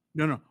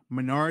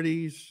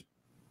 minorities.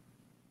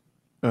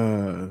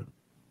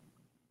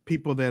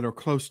 People that are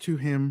close to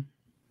him,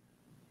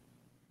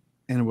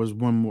 and it was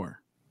one more.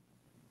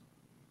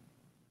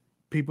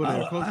 People that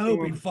are close I to hope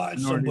him, he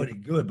finds somebody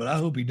good, but I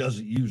hope he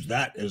doesn't use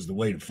that as the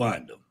way to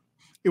find them.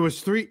 It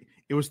was three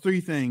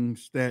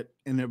things that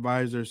an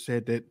advisor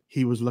said that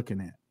he was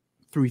looking at.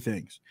 3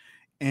 things,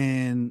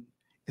 and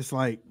it's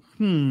like,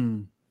 I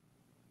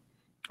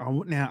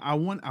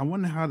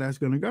wonder how that's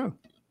going to go.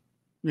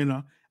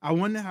 I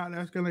wonder how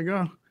that's going to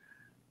go.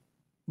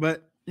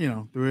 But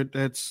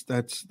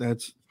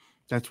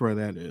that's where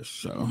that is.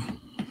 So,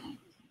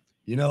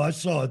 I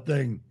saw a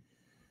thing.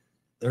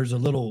 There's a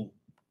little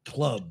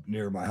club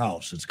near my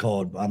house. It's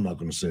called, I'm not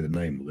going to say the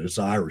name of it. It's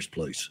an Irish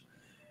place.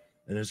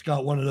 and it's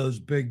got one of those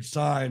big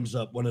signs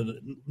up, one of the,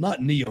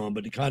 not neon,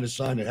 but the kind of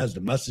sign that has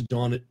the message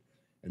on it,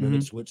 and then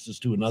it switches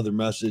to another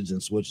message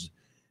and switches.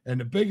 And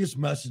the biggest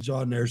message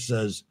on there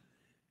says,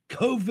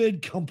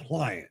 COVID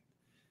compliant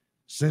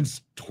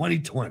since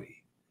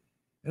 2020.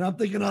 And I'm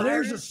thinking, oh,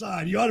 there's a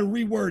sign. You ought to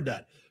reword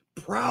that.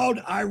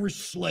 Proud Irish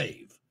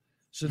slave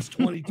since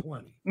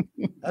 2020.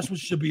 That's what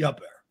should be up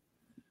there.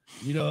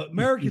 You know,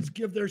 Americans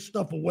give their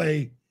stuff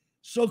away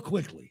so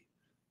quickly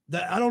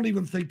that I don't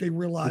even think they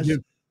realize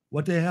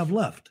what they have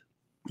left.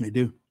 They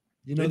do.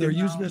 You know, they're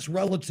using this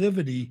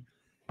relativity,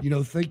 you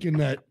know, thinking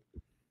that,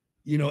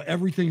 you know,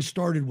 everything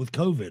started with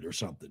COVID or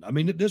something. I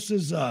mean, this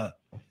is a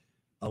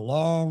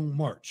long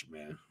march,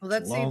 man. Well,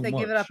 let's see if they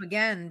give it up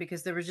again,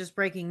 because there was just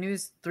breaking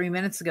news 3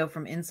 minutes ago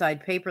from Inside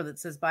Paper that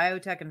says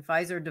biotech and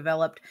Pfizer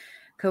developed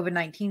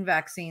COVID-19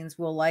 vaccines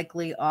will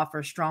likely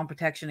offer strong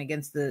protection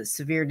against the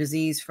severe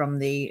disease from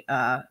the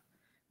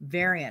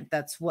variant.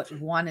 That's what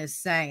one is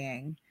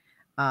saying.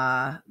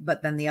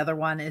 But then the other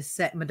one is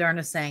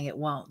Moderna saying it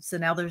won't. So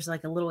now there's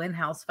like a little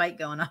in-house fight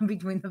going on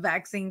between the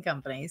vaccine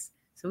companies.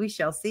 So we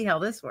shall see how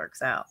this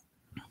works out.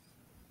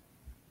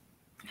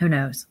 Who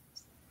knows?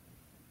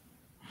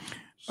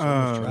 So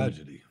much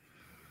tragedy.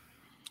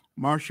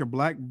 Marsha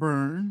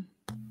Blackburn,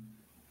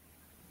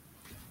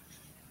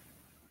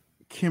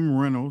 Kim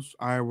Reynolds,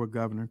 Iowa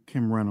Governor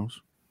Kim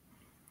Reynolds.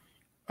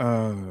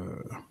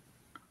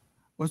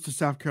 What's the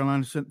South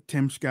Carolina?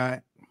 Tim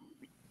Scott.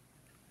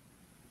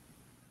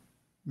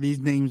 These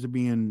names are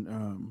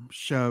being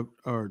shoved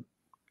or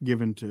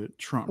given to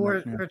Trump.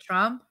 For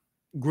Trump?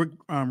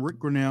 Rick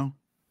Grinnell.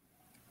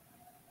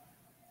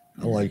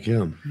 I like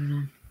him.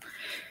 Mm-hmm.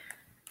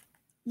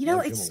 You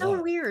know, it's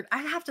so weird. I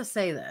have to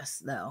say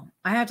this, though.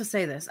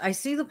 I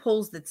see the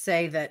polls that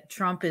say that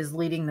Trump is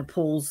leading the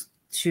polls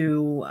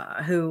to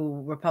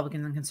who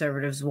Republicans and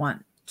conservatives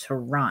want to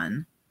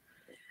run.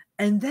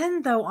 And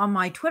then, though, on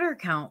my Twitter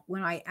account,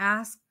 when I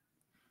ask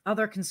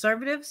other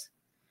conservatives,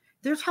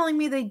 they're telling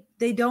me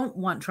they don't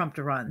want Trump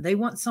to run. They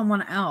want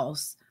someone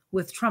else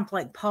with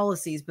Trump-like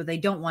policies, but they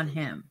don't want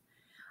him.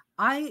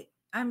 You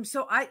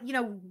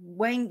know,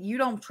 Wayne, you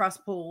don't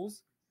trust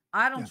polls.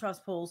 I don't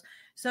trust polls.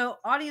 So,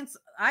 audience,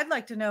 I'd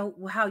like to know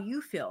how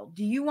you feel.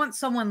 Do you want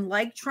someone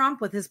like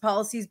Trump with his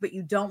policies, but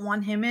you don't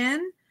want him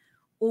in?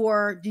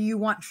 Or do you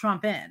want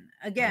Trump in?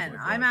 Again,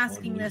 I'm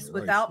asking this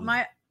without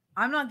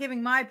I'm not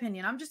giving my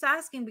opinion. I'm just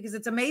asking because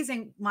it's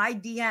amazing. My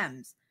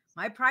DMs,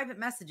 my private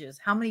messages,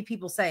 how many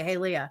people say, hey,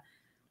 Leah,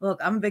 look,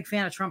 I'm a big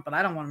fan of Trump, but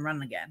I don't want him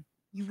running again.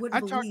 You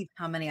wouldn't believe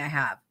how many I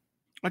have.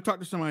 I talked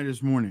to somebody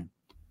this morning,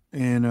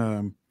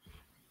 and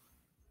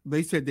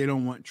they said they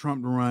don't want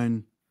Trump to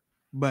run,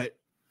 but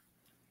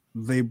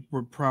they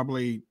would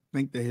probably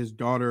think that his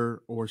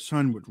daughter or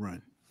son would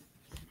run.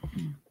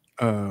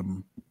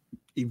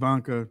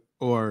 Ivanka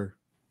or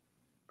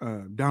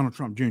Donald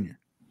Trump Jr.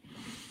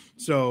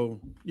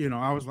 So, you know,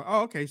 I was like,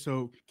 oh, okay.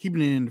 So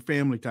keeping it in the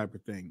family type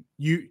of thing.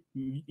 You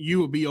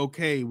would be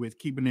okay with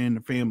keeping it in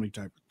the family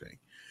type of thing.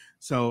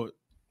 So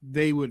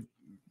they would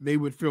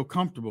feel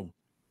comfortable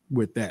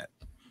with that.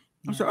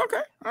 I said,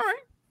 okay, all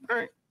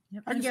right.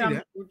 Yep. And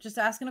again, I'm just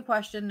asking a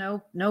question.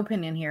 No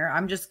opinion here.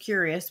 I'm just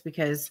curious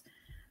because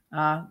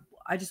I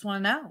just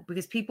want to know,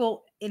 because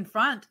people in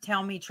front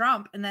tell me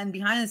Trump, and then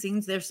behind the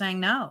scenes they're saying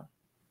no.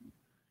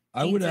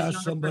 I would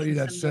ask somebody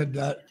that said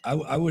that.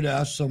 I would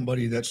ask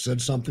somebody that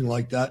said something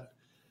like that,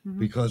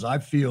 because I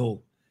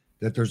feel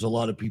that there's a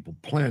lot of people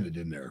planted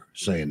in there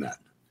saying that.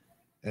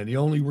 And the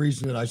only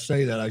reason that I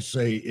say that, I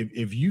say,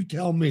 if you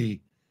tell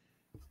me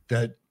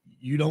that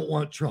you don't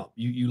want Trump,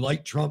 you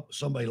like Trump,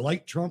 somebody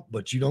like Trump,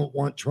 but you don't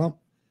want Trump,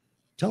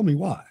 tell me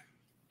why.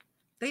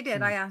 They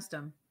did. I asked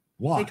them.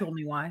 Why? They told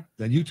me why.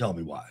 Then you tell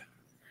me why.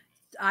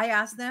 I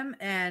asked them,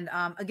 and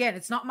again,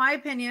 it's not my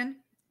opinion.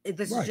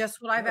 This is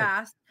just what I've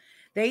asked.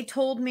 They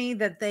told me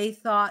that they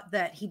thought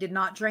that he did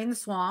not drain the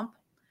swamp,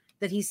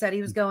 that he said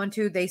he was going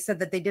to. They said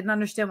that they didn't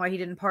understand why he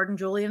didn't pardon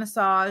Julian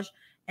Assange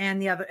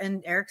and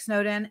Eric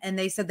Snowden. And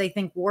they said they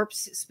think warp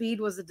speed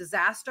was a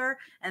disaster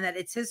and that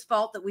it's his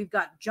fault that we've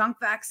got junk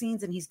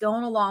vaccines and he's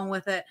going along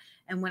with it.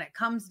 And when it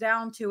comes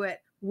down to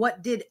it,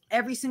 what did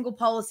every single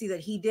policy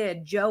that he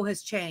did, Joe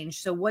has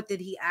changed. So what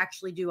did he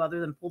actually do other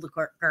than pull the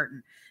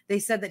curtain? They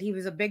said that he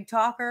was a big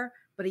talker,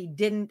 but he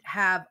didn't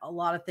have a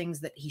lot of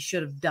things that he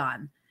should have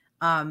done.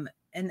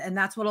 And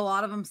that's what a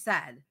lot of them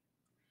said.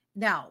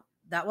 Now,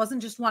 that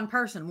wasn't just one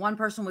person. One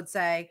person would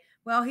say,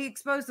 well, he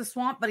exposed the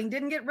swamp, but he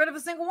didn't get rid of a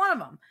single one of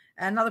them.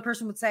 And another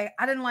person would say,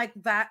 I didn't like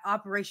that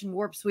Operation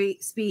Warp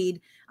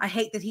Speed. I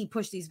hate that he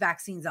pushed these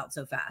vaccines out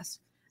so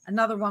fast.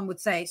 Another one would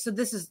say, so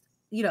this is,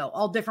 you know,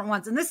 all different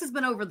ones. And this has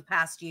been over the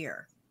past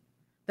year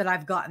that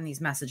I've gotten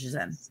these messages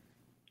in.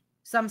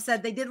 Some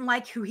said they didn't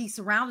like who he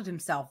surrounded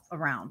himself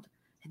around,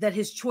 that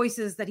his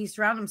choices that he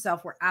surrounded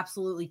himself were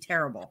absolutely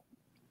terrible.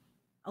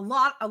 A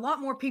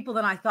lot more people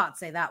than I thought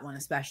say that one,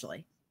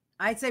 especially.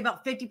 I'd say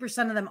about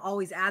 50% of them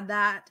always add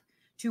that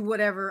to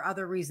whatever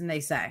other reason they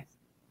say.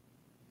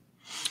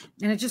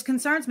 And it just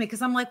concerns me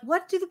because I'm like,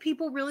 what do the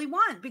people really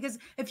want? Because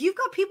if you've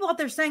got people out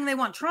there saying they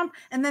want Trump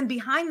and then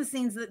behind the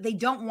scenes that they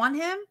don't want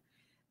him,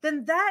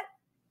 then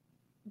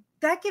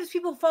that gives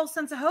people a false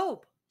sense of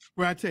hope.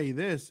 Well, I tell you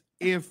this: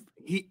 if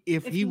he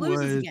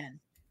loses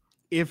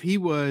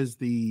was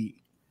the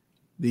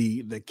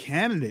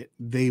candidate,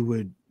 they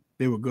would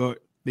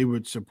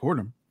support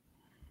him.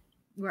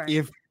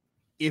 Right.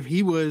 If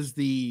he was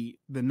the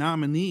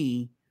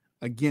nominee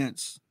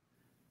against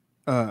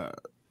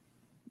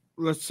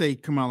let's say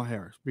Kamala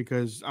Harris,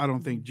 because I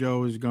don't think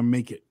Joe is going to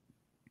make it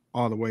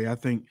all the way. I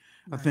think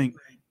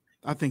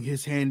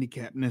his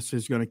handicapness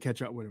is going to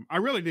catch up with him. I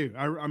really do.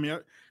 I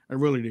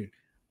really do.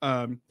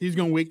 He's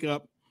going to wake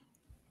up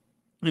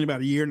in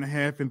about a year and a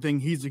half and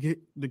think he's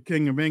the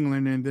king of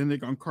England, and then they're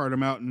going to cart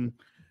him out and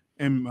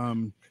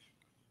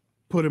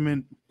put him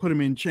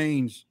in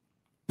chains.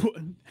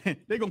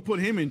 They're going to put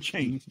him in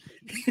chains.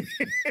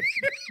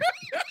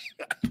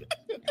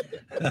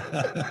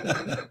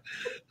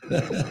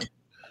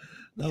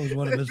 That was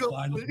one of his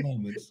finest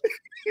moments.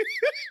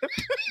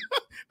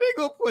 They're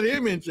gonna put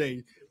him in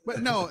chains.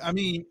 But no, I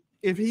mean,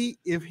 if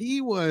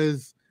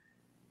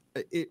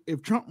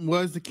Trump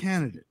was the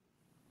candidate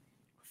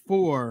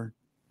for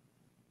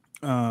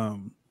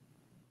the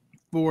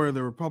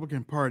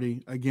Republican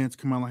Party against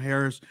Kamala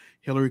Harris,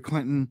 Hillary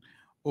Clinton,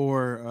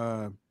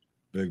 or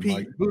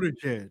Pete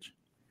Buttigieg,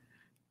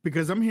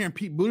 because I'm hearing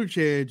Pete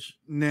Buttigieg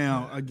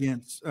now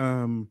against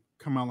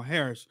Kamala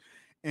Harris.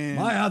 And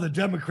my, how the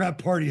Democrat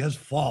Party has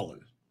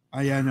fallen.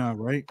 I know,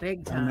 right?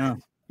 Big time. I know.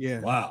 Yeah.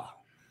 Wow.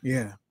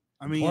 Yeah.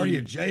 I mean, party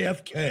of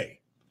JFK.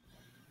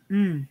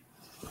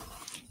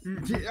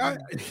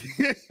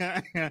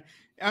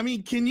 I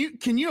mean, can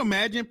you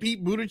imagine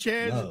Pete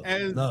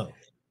Buttigieg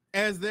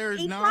as their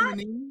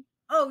nominee?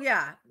 Oh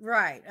yeah,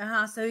 right.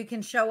 So he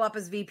can show up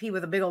as VP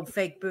with a big old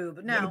fake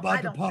boob. No, what about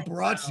I don't the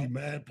paparazzi, think so.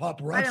 man?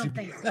 Paparazzi. I don't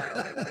think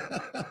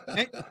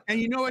so. and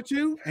you know what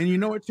too?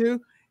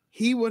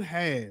 He would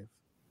have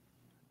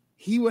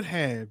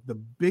the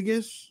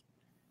biggest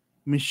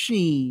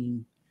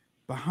machine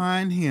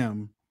behind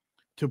him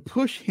to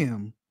push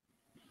him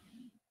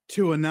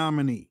to a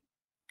nominee.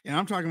 And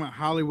I'm talking about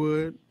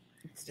Hollywood.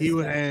 He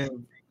would have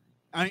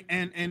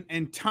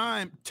and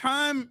time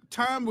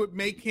would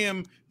make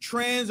him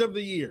trans of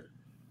the year.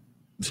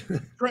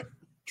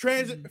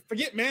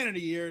 Forget man of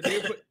the year. They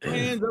would put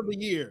trans of the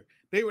year.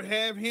 They would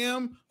have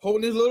him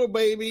holding his little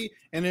baby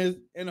and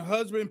a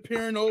husband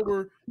peering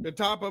over the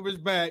top of his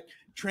back.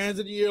 Trans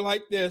of the year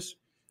like this.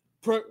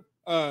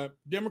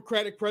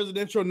 Democratic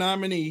presidential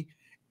nominee,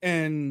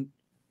 and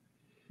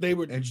they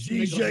would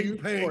Xi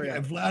Jinping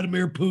and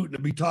Vladimir Putin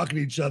would be talking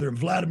to each other, and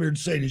Vladimir would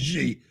say to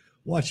Xi,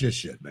 "Watch this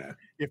shit, man.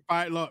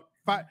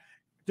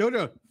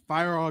 Jojo,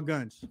 fire all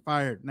guns,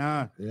 fired.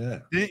 Nah,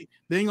 yeah, they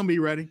ain't gonna be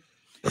ready.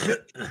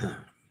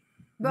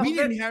 We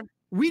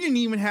didn't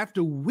even have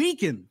to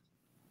weaken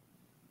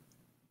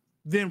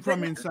them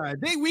from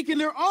inside. They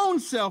weakened their own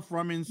self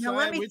from inside. Now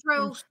let me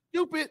throw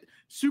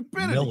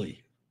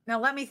stupidity. Now,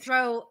 let me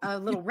throw a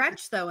little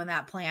wrench, though, in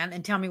that plan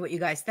and tell me what you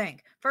guys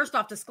think. First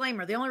off,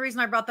 disclaimer. The only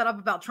reason I brought that up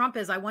about Trump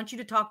is I want you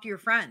to talk to your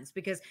friends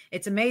because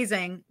it's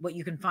amazing what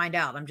you can find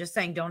out. I'm just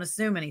saying, don't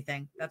assume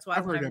anything. That's why I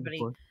want everybody.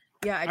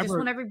 Yeah, I just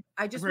want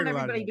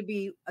everybody to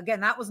be,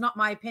 again, that was not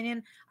my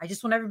opinion. I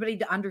just want everybody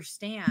to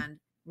understand,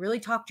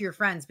 really talk to your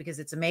friends because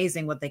it's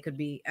amazing what they could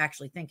be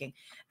actually thinking.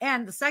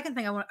 And the second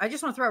thing I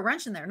just want to throw a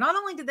wrench in there. Not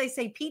only did they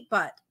say Pete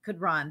Butt could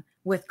run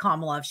with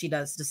Kamala if she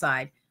does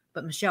decide,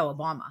 but Michelle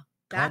Obama.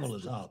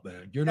 Kamala's out,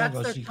 man. You're not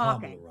going to see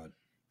Kamala run.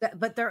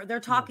 But they're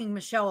talking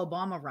Michelle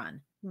Obama run.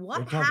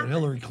 What they're talking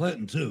Hillary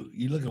Clinton too.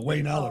 You look at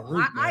Wayne Allen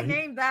Root. I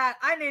named that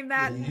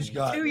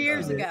 2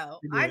 years ago.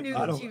 I knew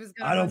that she was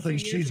going to. I don't think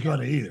she's going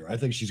to either. I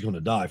think she's going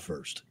to die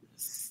first.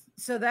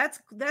 So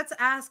let's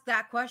ask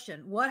that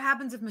question. What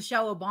happens if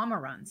Michelle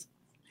Obama runs?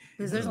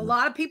 Because there's a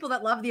lot of people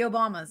that love the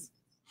Obamas.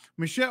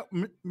 Michelle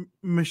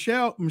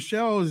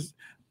is,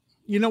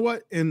 you know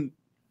what? And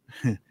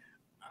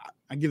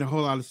I get a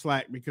whole lot of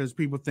slack because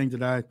people think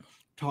that I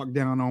talk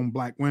down on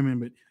black women,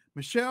 but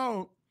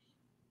Michelle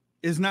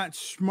is not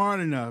smart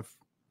enough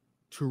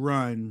to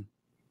run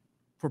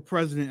for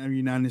president of the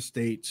United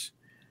States.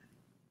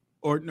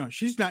 Or no,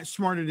 she's not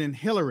smarter than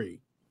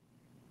Hillary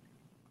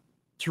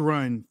to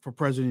run for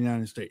president of the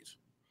United States.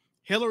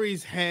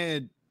 Hillary's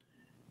had,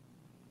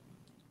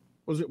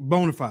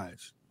 bona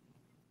fides.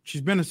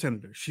 She's been a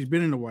senator. She's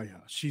been in the White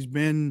House. She's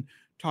been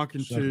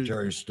talking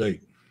Secretary of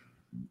State.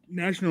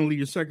 National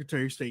Leader,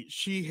 Secretary of State.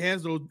 She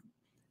has those.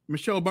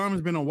 Michelle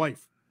Obama's been a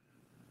wife,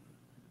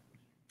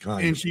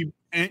 and she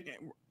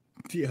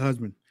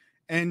husband,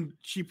 and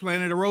she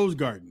planted a rose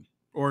garden,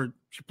 or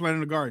she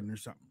planted a garden or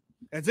something.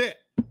 That's it.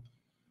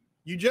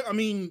 You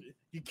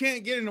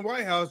can't get in the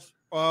White House.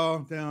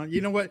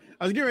 You know what?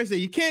 I was getting ready to say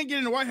you can't get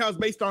in the White House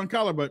based on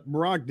color, but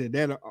Barack did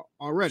that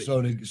already.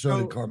 So did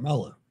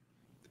Carmella.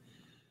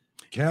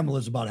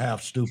 Kamala's about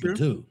half stupid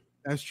too.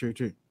 That's true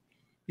too.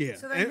 Yeah.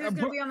 So then who's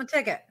going to be on the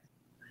ticket?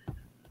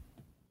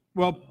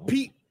 Well,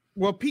 Pete.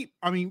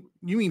 I mean,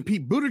 you mean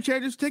Pete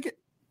Buttigieg's ticket?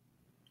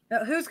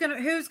 Who's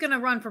gonna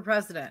run for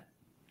president?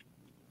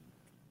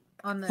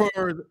 On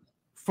the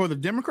for the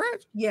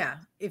Democrats? Yeah,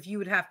 if you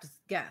would have to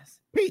guess,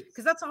 Pete,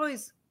 because that's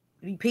always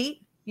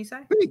Pete. you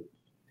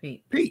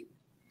say? Pete.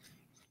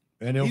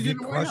 And he'll He's get in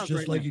the White crushed House just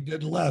right like now. he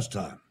did the last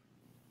time.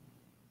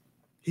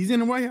 He's in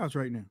the White House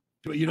right now.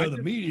 But you know,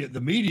 the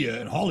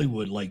media in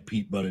Hollywood like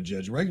Pete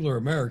Buttigieg. Regular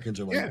Americans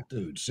are like, Yeah.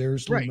 dude,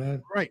 seriously, Right,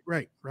 man.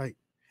 right.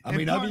 I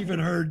mean, I've even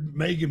heard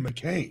Meghan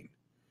McCain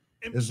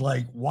is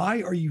like,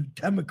 why are you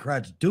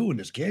Democrats doing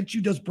this? Can't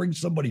you just bring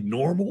somebody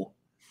normal?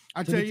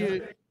 I tell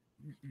you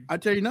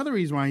another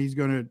reason why he's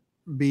going to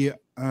be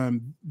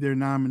their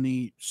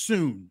nominee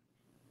soon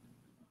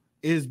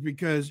is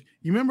because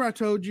you remember I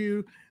told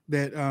you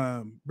that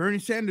Bernie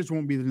Sanders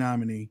won't be the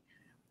nominee,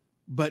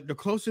 but the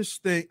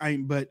closest thing,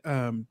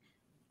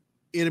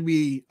 it'll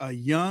be a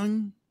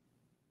young,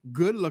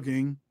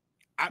 good-looking.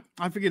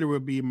 I figured it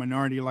would be a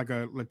minority, like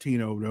a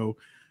Latino though,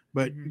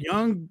 but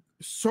young,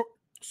 sort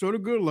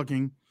of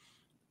good-looking,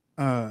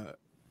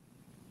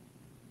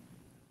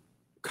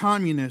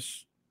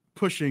 communist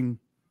pushing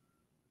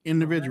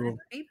individual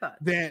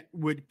that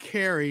would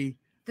carry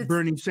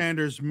Bernie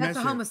Sanders' message.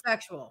 That's a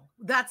homosexual.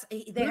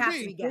 They have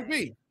to be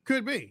gay.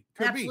 Could be.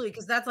 Absolutely,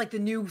 because that's like the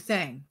new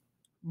thing.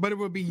 But it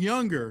would be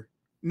younger,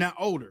 not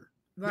older.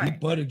 Right. Pete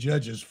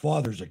Buttigieg's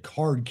father's a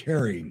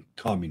card-carrying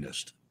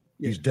communist.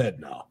 He's dead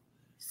now.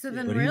 So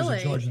then But he was in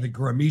charge of the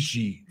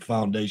Gramsci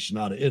Foundation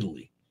out of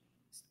Italy.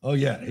 Oh,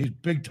 yeah. He's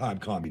big-time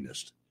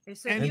communist.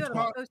 So if you had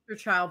a poster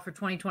child for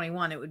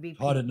 2021, it would be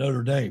Taught at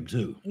Notre Dame,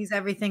 too. He's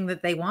everything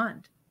that they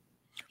want.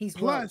 He's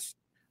plus,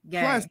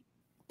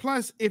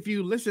 if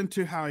you listen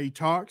to how he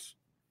talks,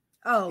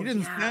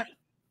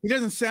 he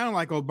doesn't sound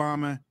like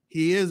Obama.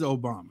 He is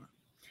Obama.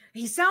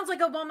 He sounds like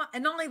Obama,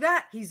 and not only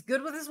that, he's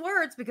good with his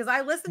words because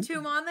I listened to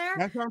him on there.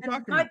 That's what I'm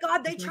talking my about.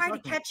 God, they That's what tried I'm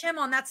to talking catch him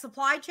on that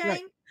supply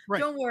chain. Right.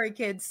 Don't worry,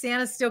 kids.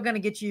 Santa's still going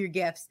to get you your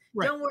gifts.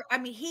 Right. Don't worry. I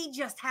mean, he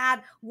just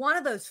had one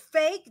of those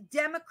fake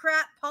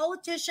Democrat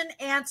politician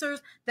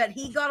answers that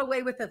he got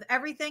away with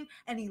everything,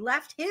 and he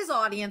left his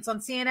audience on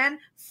CNN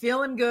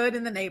feeling good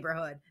in the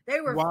neighborhood.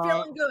 They were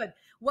feeling good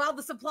while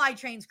the supply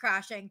chain's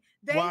crashing.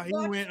 While he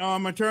went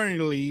on maternity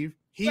leave,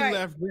 he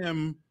left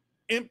them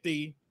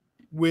empty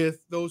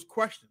with those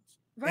questions.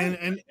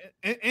 Right.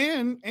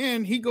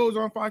 And he goes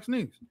on Fox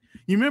News.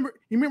 You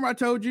remember I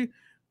told you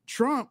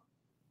Trump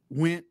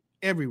went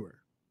everywhere.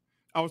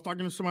 I was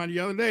talking to somebody the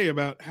other day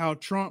about how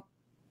Trump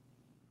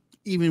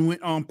even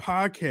went on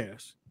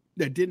podcasts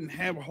that didn't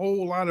have a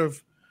whole lot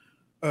of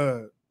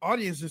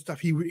audience and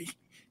stuff.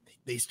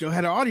 They still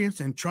had an audience,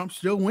 and Trump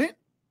still went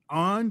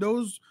on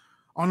those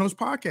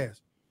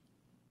podcasts.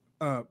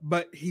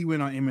 But he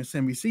went on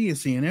MSNBC and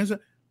CNN. So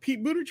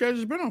Pete Buttigieg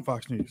has been on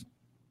Fox News.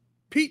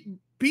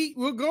 Pete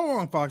will go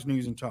on Fox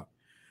News and talk.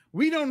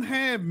 We don't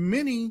have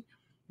many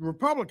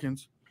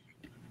Republicans.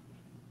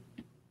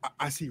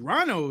 I see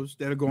rhinos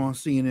that'll go on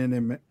CNN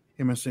and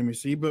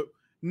MSNBC, but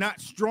not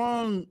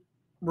strong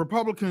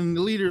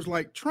Republican leaders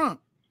like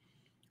Trump,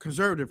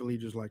 conservative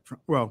leaders like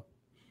Trump. Well,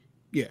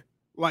 yeah,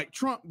 like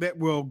Trump that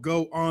will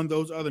go on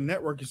those other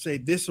networks and say,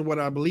 this is what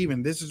I believe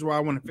in. This is why I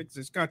want to fix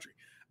this country.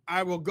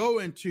 I will go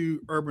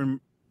into urban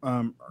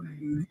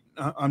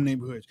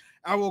neighborhoods.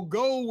 I will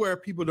go where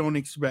people don't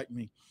expect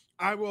me.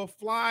 I will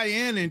fly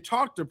in and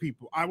talk to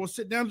people. I will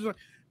sit down.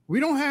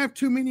 We don't have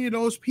too many of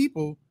those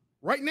people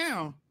right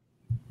now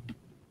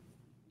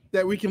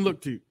that we can look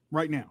to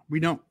right now.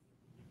 We don't.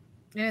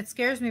 And it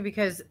scares me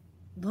because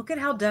look at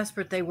how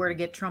desperate they were to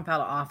get Trump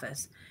out of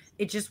office.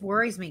 It just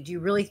worries me. Do you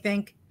really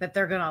think that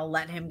they're going to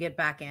let him get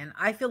back in?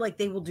 I feel like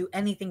they will do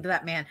anything to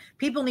that man.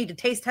 People need to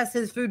taste test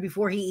his food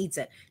before he eats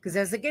it, because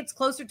as it gets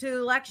closer to the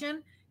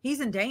election, he's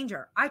in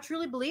danger. I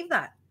truly believe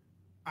that.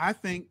 I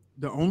think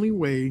the only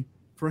way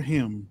for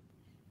him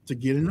to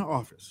get into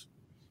office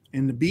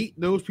and to beat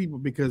those people,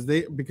 because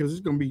it's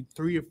going to be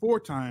 3 or 4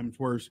 times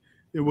worse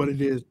than what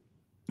it is.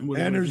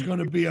 And there's going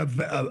to be a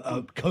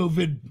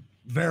COVID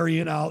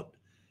variant out,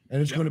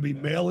 and it's going to be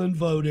mail-in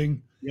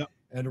voting. Yep.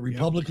 And the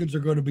Republicans are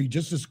going to be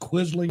just as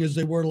quisling as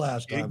they were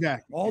last time.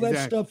 Exactly. All that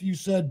stuff you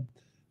said,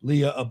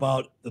 Leah,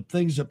 about the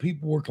things that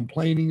people were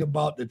complaining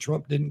about that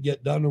Trump didn't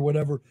get done or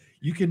whatever,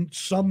 you can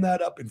sum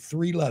that up in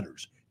 3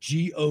 letters: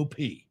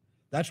 GOP.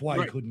 That's why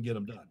he couldn't get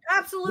them done.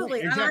 Absolutely.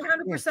 Right, exactly.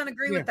 And I 100%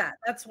 agree with that.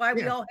 That's why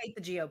we all hate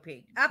the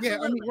GOP.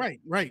 Absolutely.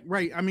 Yeah,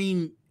 right. I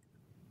mean,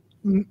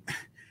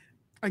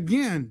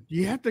 again,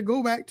 you have to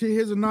go back to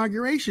his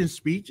inauguration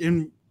speech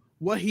and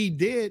what he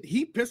did.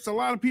 He pissed a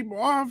lot of people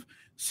off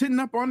sitting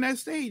up on that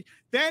stage.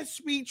 That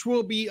speech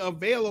will be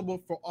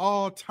available for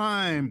all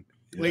time,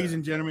 ladies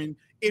and gentlemen.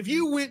 If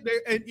you went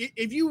there and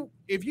if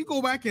you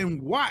go back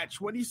and watch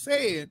what he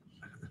said,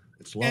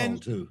 it's long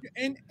too.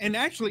 And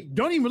actually,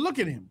 don't even look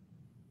at him.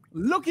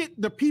 Look at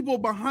the people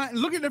behind.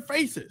 Look at their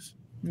faces.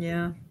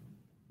 Yeah.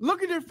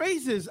 Look at their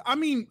faces. I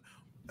mean,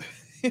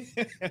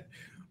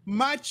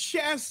 my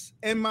chest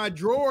and my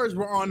drawers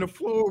were on the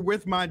floor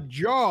with my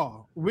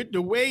jaw, with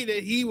the way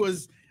that he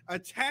was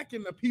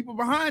attacking the people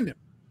behind him.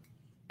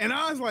 And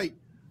I was like,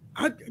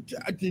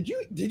 did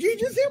you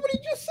just hear what he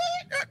just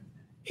said?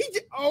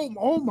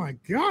 Oh my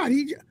God.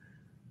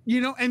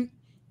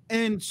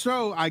 And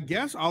so I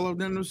guess all of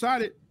them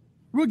decided,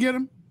 we'll get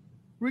him.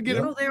 We get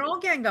him. Oh, they're all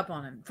ganged up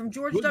on him. From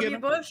George We'll get W.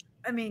 him. Bush.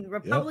 I mean,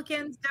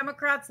 Republicans,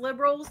 Democrats,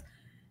 liberals.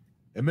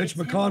 And Mitch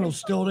McConnell's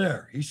still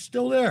there. He's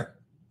still there.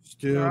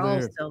 They're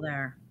all still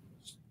there.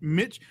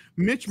 Mitch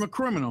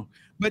McCriminal.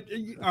 But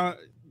you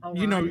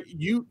know,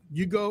 you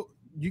go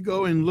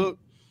and look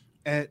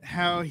at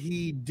how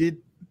he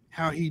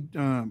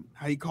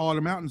called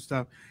him out and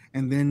stuff,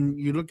 and then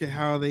you look at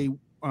how they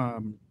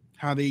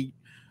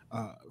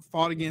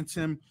fought against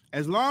him.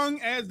 As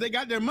long as they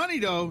got their money,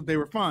 though, they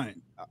were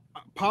fine.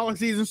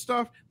 Policies and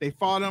stuff, they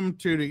fought him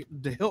to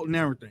the hilt and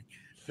everything.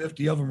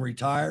 50 of them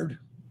retired.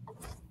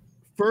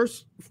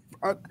 First,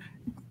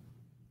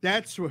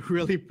 that's what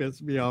really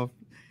pissed me off,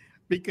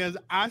 because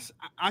I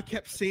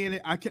kept seeing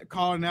it. I kept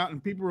calling out,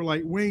 and people were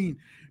like, "Wayne,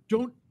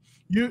 don't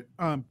you're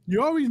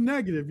always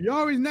negative. You're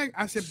always negative."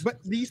 I said,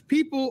 "But these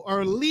people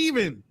are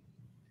leaving.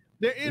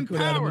 They're in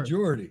power.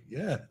 Majority,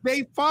 yeah.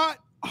 They fought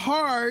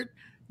hard.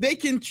 They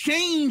can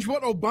change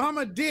what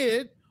Obama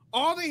did.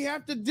 All they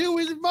have to do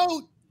is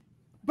vote.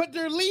 But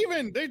they're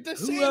leaving. They're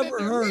just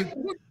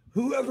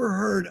Whoever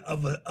heard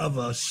of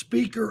a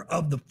speaker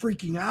of the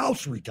freaking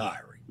House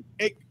retiring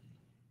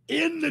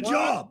in the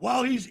job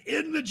while he's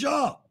in the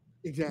job?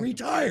 Exactly.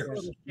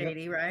 Retires.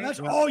 Shady, right? That's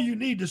all you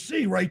need to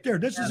see right there.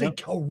 This is a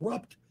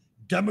corrupt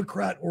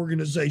Democrat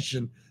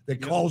organization that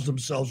calls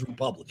themselves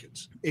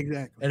Republicans.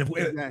 Exactly.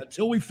 And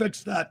until we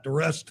fix that, the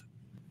rest.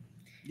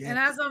 Yeah. And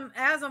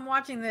as I'm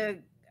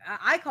watching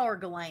I call her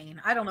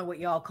Ghislaine. I don't know what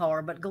y'all call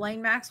her, but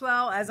Ghislaine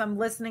Maxwell, as I'm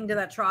listening to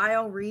that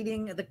trial,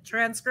 reading the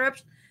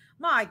transcripts,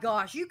 my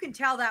gosh, you can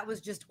tell that was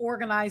just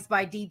organized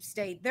by Deep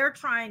State. They're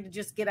trying to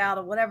just get out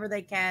of whatever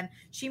they can.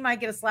 She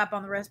might get a slap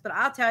on the wrist, but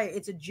I'll tell you,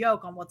 it's a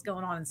joke on what's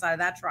going on inside of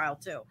that trial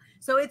too.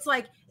 So it's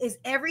like,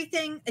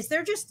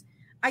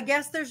 I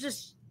guess there's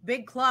just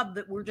big club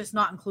that we're just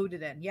not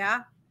included in.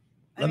 Yeah.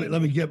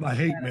 Let me get my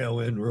hate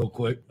mail in real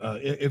quick.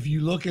 If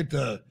you look at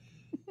the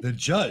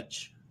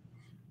judge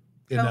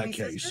in that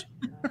case,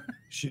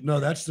 no,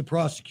 that's the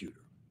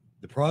prosecutor.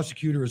 The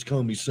prosecutor is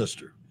Comey's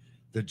sister.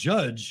 The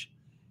judge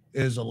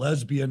is a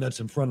lesbian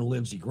that's in front of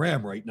Lindsey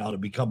Graham right now to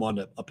become on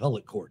the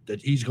appellate court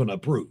that he's going to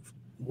approve.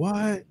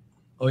 What?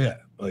 Oh yeah.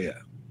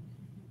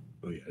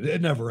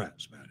 It never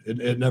ends, man.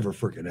 It never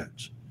freaking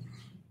ends.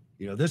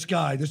 You know, this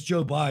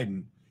Joe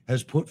Biden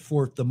has put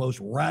forth the most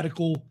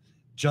radical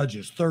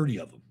judges, 30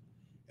 of them,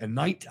 and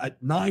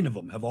 9 of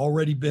them have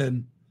already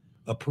been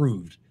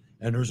approved.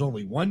 And there's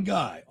only one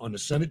guy on the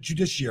Senate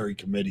Judiciary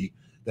Committee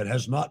that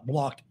has not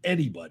blocked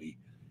anybody,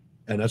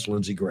 and that's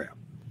Lindsey Graham.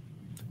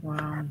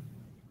 Wow.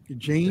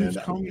 James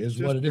Comey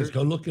is what it is.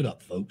 Go look it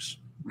up, folks.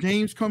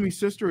 James Comey's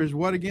sister is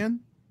what again?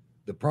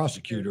 The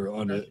prosecutor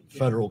on a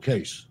federal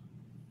case.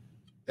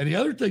 And the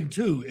other thing,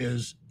 too,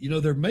 is,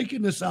 they're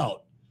making this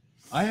out.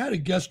 I had a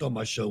guest on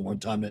my show one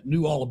time that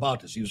knew all about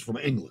this. He was from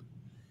England.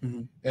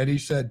 Mm-hmm. And he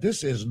said,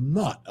 this is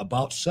not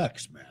about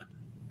sex, man.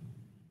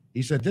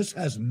 He said, this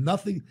has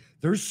nothing.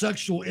 There's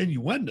sexual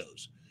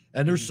innuendos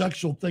and there's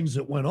sexual things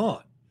that went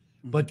on.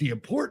 But the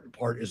important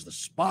part is the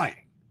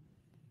spying.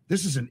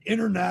 This is an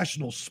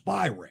international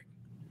spy ring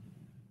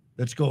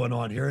that's going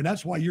on here. And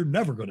that's why you're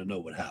never going to know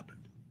what happened.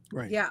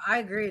 Right. Yeah, I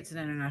agree. It's an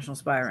international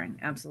spy ring.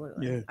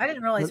 Absolutely. Yeah. I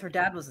didn't realize her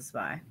dad was a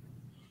spy.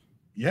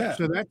 Yeah.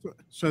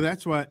 So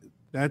that's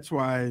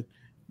why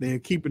they're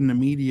keeping the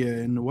media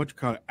and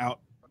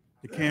out,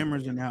 the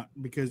cameras and out,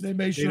 because they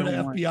made sure the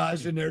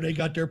FBI's in there. They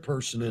got their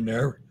person in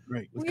there.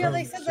 Right. Well, yeah,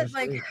 they said that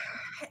like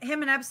her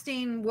and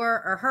Epstein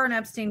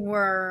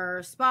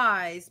were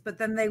spies, but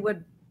then they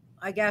would,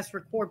 I guess,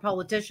 record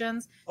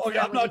politicians. Oh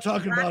yeah, I'm not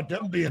talking about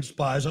them being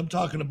spies. I'm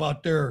talking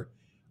about their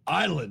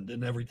island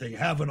and everything,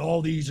 having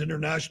all these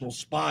international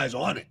spies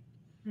on it.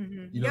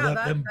 Mm-hmm.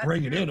 Them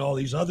bringing in all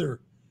these other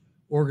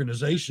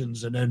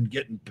organizations and then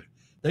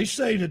they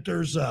say that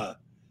there's the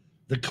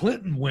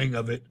Clinton wing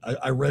of it.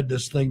 I read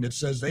this thing that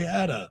says they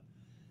had I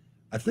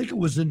think it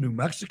was in New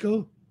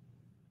Mexico.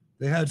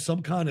 They had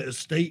some kind of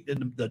estate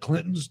in the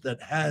Clintons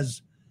that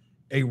has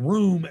a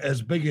room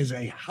as big as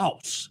a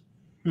house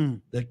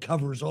that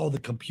covers all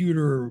the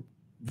computer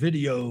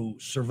video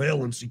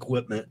surveillance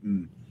equipment.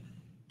 And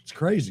it's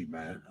crazy,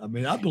 man. I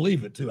mean, I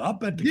believe it too. I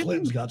bet the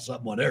Clintons got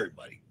something on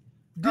everybody.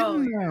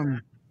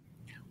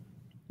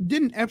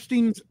 Didn't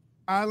Epstein's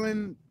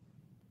Island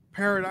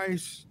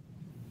Paradise,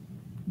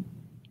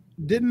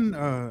 didn't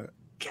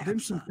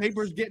some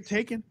papers get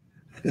taken?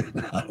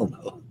 I don't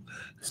know.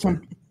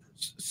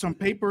 Some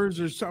papers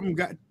or something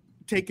got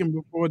taken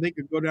before they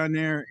could go down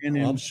there and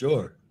I'm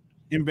sure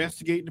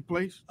investigate the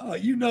place. Oh,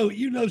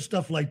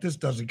 stuff like this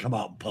doesn't come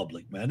out in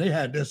public, man. They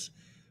had this.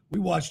 We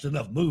watched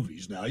enough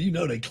movies now.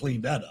 They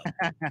cleaned that up.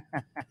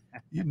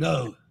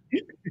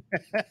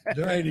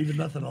 There ain't even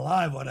nothing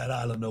alive on that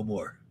island no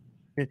more.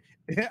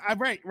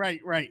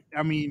 Right.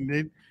 I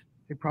mean,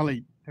 they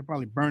probably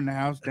burned the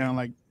house down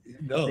like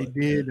they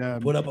did.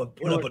 Put up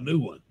a new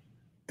one.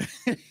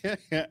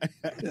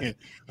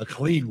 A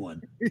clean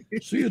one.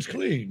 See, it's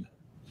clean.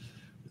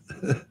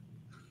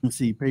 Let's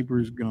see, paper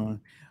is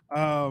gone.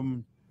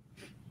 So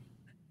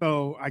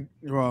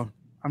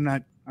I'm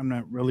not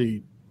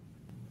really.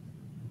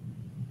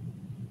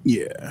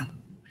 Yeah.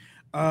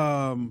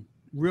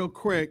 Real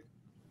quick,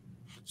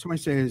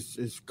 somebody says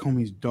it's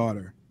Comey's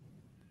daughter.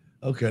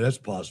 Okay, that's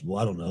possible.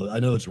 I don't know.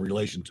 I know it's a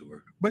relation to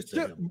her. But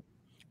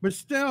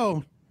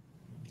still,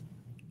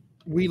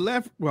 we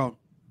left. Well,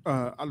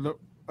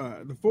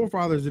 the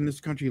forefathers in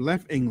this country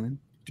left England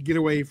to get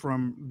away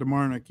from the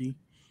monarchy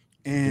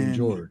and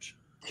George,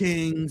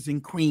 kings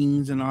and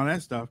queens and all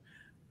that stuff.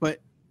 But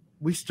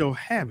we still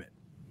have it.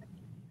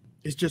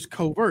 It's just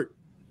covert.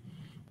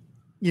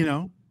 You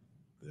know,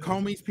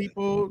 Comey's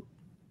people.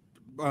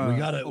 We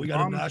got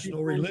a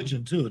national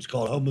religion too. It's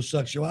called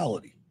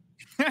homosexuality.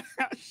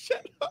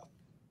 Shut up.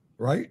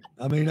 Right?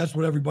 I mean, that's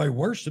what everybody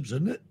worships,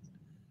 isn't it?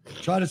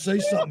 Try to say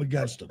something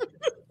against them.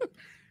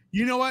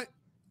 You know what?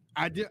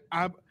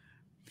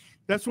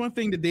 That's one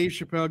thing that Dave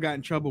Chappelle got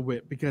in trouble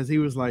with, because he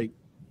was like,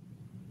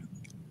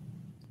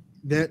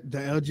 that the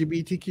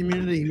LGBT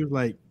community, he was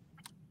like,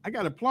 I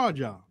got to applaud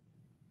y'all.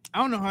 I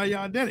don't know how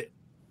y'all did it.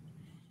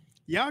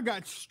 Y'all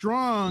got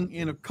strong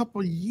in a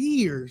couple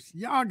years.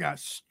 Y'all got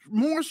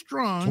more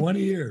strong 20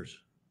 years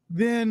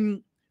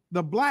than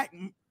the black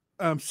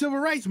civil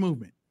rights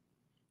movement,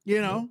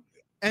 you know,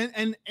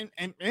 and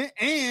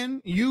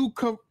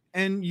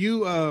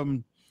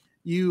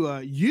you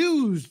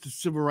used the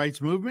civil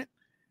rights movement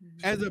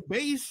as a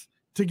base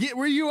to get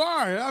where you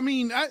are. I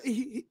mean,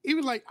 he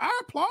was like,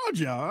 I applaud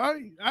y'all.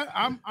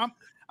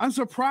 I'm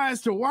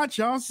surprised to watch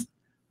y'all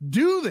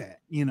do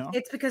that, you know.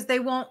 It's because they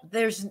won't,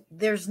 there's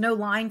no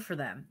line for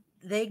them.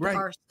 They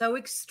are so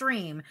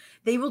extreme.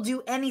 They will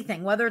do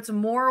anything, whether it's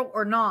immoral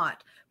or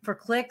not, for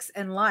clicks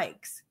and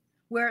likes.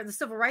 Where the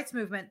civil rights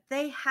movement,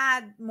 they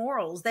had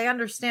morals. They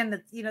understand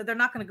that, you know, they're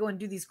not going to go and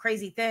do these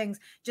crazy things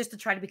just to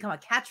try to become a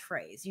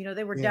catchphrase. You know,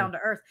 they were down to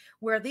earth.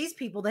 Where these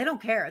people, they don't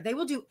care. They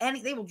will do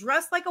they will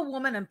dress like a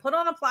woman and put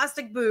on a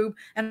plastic boob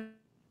and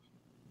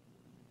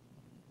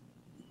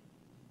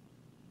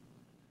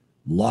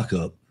lock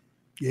up.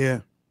 Yeah.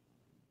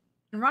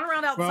 And run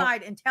around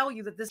outside and tell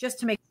you that this just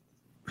to make.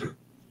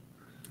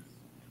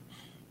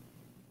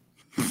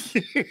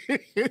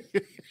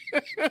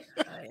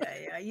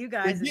 You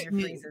guys and your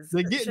freezes.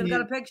 Should have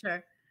got a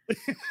picture.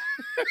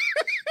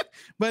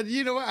 But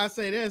you know what? I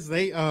say this.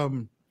 They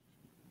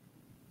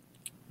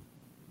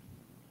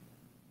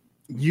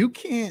you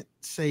can't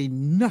say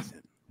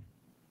nothing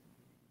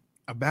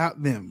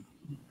about them.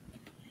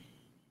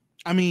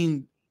 I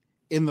mean,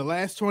 in the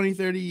last 20,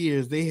 30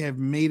 years, they have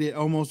made it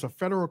almost a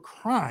federal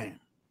crime.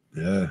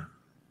 Yeah.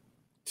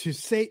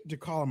 To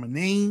call him a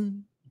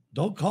name.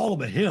 Don't call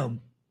him a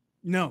him.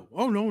 No.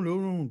 Oh, no.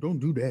 Don't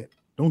do that.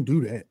 Don't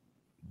do that.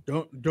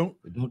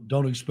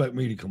 Don't expect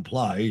me to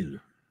comply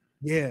either.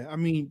 Yeah. I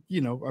mean,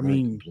 you know,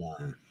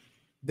 comply.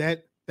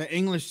 That the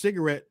English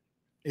cigarette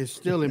is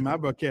still in my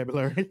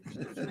vocabulary.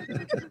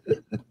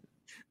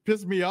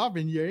 Piss me off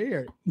in your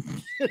ear.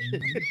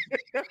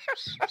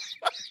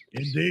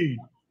 Indeed.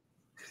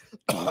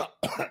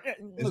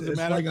 It's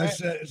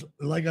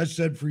like I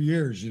said for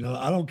years, you know,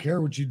 I don't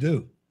care what you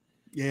do.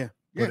 Yeah.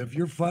 But if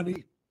you're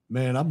funny,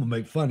 man, I'm gonna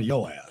make fun of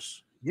your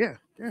ass. Yeah,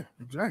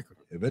 exactly.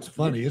 If it's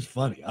funny, it's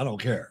funny. I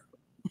don't care.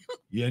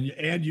 Yeah,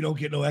 and you don't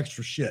get no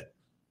extra shit.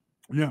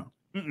 No.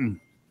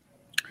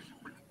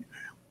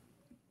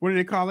 What do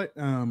they call it?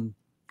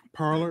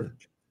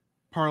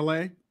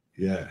 Parlay?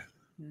 Yeah.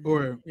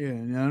 Or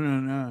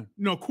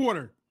no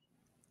quarter.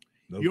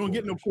 You don't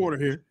get no quarter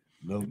here.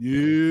 No.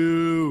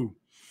 You.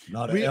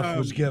 Not an F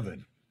was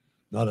given.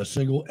 Not a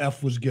single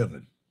F was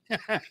given.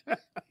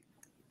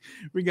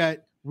 we got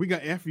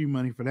FU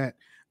money for that.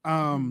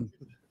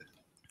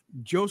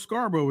 Joe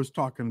Scarborough was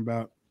talking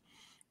about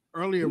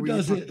earlier. Who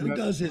does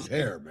his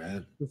hair,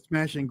 man? The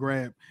smash and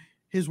grab.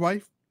 His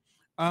wife.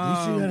 You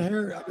see that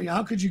hair? I mean,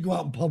 how could you go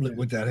out in public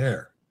with that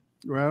hair?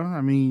 Well,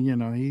 I mean, you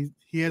know, he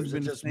has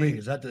been just me.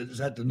 Is that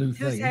the new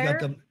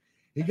thing?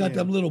 He got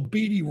them little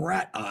beady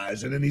rat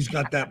eyes, and then he's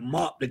got that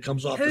mop that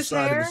comes off the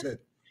side of his head.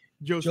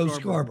 Joe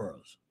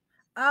Scarborough's.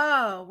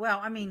 Oh, well,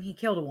 I mean, he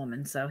killed a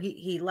woman, so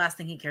he last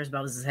thing he cares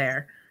about is his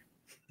hair.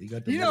 He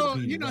got he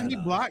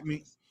blocked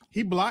me.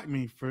 He blocked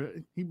me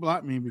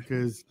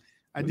because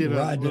I did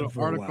a little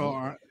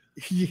article.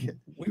 Yeah.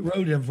 We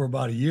rode him for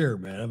about a year,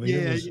 man. I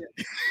mean,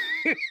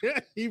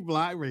 he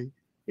blocked me.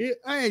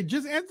 Hey,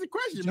 just answer the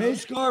question, Joe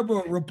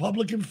Scarborough,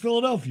 Republican,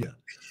 Philadelphia.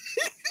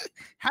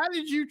 How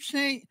did you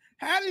change?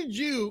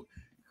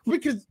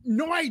 Because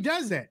nobody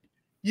does that.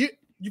 You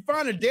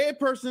find a dead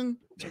person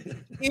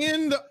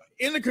in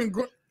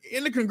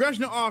the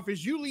congressional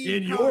office. You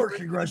leave in your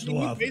congressional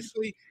office.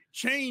 Basically,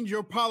 change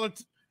your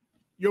political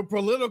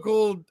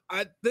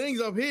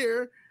things up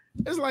here.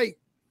 It's like,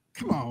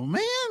 come on,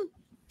 man.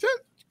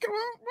 Just come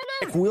on,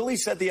 whatever. Like Willie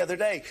said the other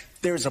day,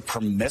 there's a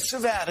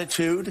permissive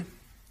attitude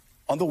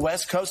on the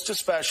West Coast,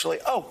 especially.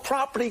 Oh,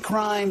 property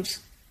crimes.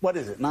 what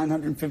is it,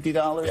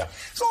 $950? Yeah.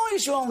 As long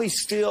as you only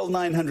steal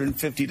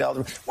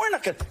 $950, we're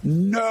not going to,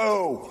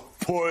 no,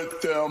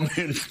 put them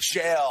in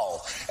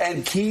jail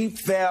and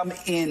keep them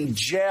in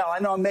jail. I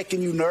know I'm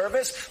making you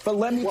nervous, but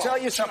let me tell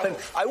you something.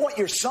 I want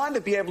your son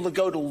to be able to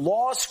go to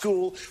law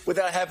school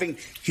without having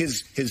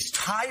his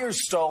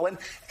tires stolen,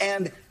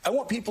 and I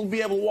want people to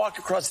be able to walk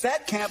across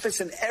that campus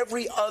and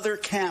every other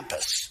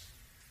campus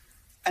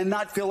and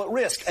not feel at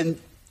risk. And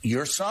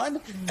your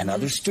son and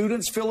other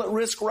students feel at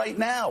risk right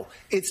now.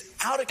 It's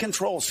out of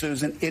control,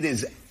 Susan. It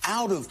is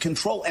out of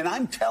control. And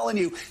I'm telling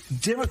you,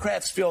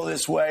 Democrats feel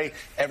this way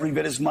every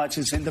bit as much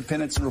as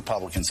independents and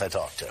Republicans I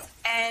talk to.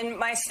 And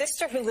my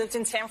sister, who lived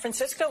in San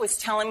Francisco, was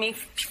telling me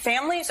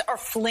families are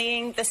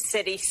fleeing the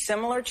city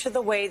similar to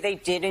the way they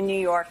did in New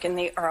York in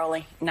the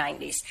early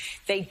 90s.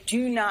 They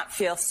do not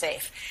feel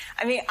safe.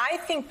 I mean, I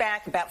think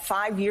back about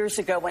 5 years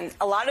ago when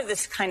a lot of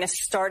this kind of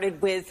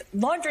started with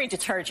laundry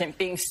detergent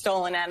being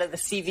stolen out of the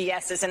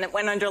CVSs, and it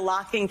went under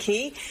lock and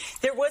key.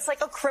 There was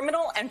like a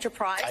criminal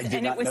enterprise,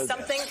 and it was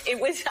something,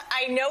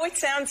 I know it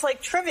sounds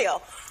like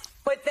trivial,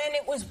 but then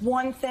it was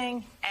one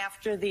thing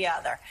after the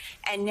other.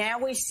 And now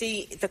we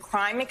see the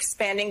crime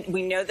expanding.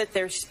 We know that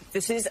this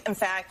is, in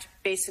fact,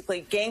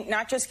 basically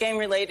not just gang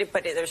related,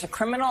 but there's a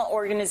criminal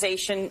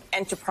organization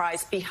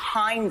enterprise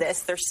behind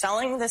this. They're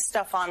selling this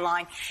stuff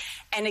online.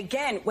 And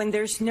again, when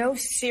there's no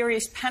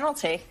serious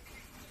penalty,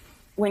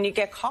 when you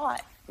get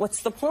caught,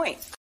 what's the point?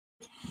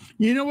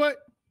 You know what?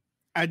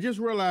 I just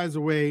realized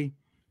a way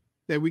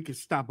that we could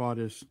stop all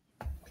this.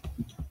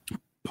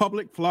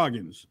 Public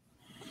floggings.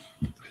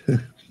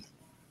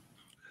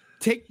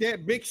 Take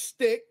that big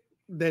stick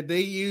that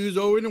they use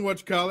over in the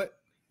whatchamacallit.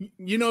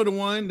 You know, the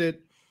one that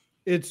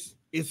it's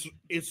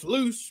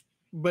loose,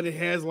 but it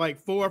has like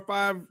 4 or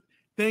 5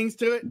 things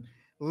to it.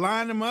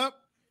 Line them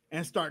up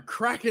and start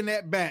cracking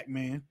that back,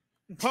 man.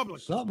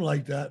 Public. Something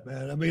like that,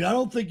 man. I mean, I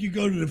don't think you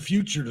go to the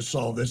future to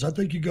solve this. I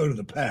think you go to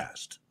the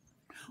past.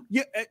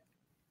 Yeah.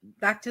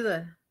 Back to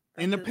the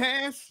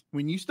past,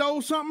 when you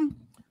stole something,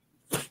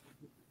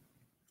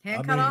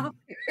 hand cut off.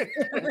 I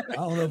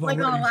don't know if I'm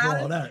ready for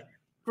all that.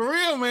 For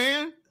real,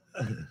 man.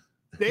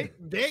 They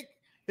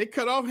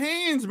cut off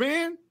hands,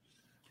 man.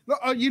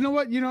 You know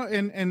what? You know,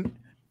 and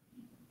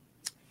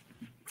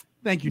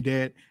thank you,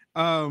 Dad.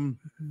 I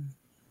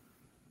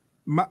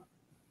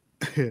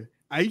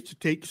used to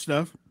take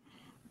stuff,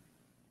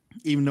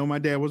 even though my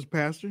dad was a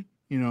pastor.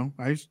 You know,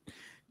 I used to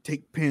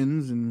take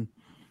pens and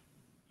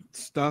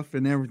stuff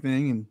and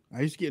everything, and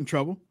I used to get in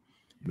trouble.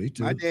 Me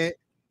too. My dad,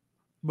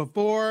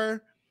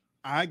 before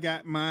I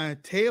got my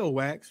tail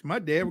waxed, my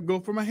dad would go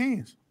for my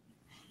hands.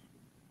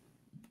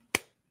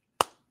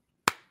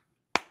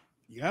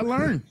 You gotta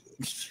learn.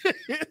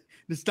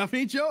 The stuff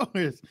ain't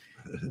yours.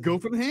 Go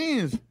for the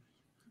hands.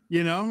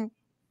 You know,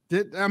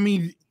 I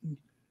mean,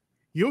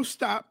 you'll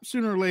stop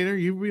sooner or later.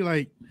 You'll be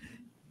like,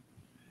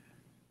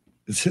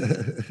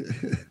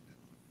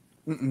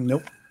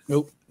 nope.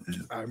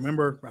 I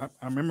remember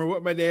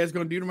what my dad's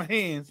gonna do to my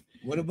hands.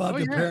 What about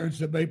the parents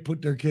that may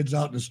put their kids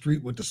out in the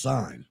street with the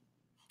sign?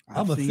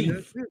 I'm a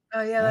thief.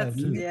 Oh yeah, that's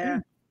yeah.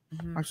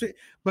 Mm-hmm. I see,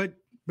 but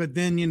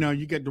then you know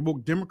you get the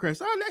woke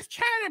Democrats. Oh, that's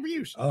child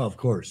abuse. Oh, of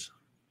course.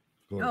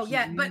 Oh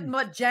yeah, but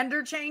what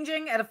gender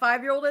changing at a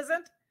 5-year-old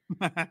isn't?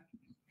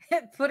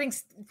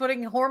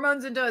 putting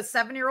hormones into a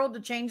 7-year-old to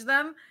change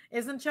them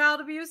isn't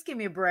child abuse. Give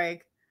me a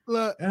break.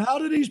 Look, and how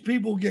do these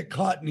people get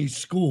caught in these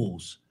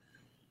schools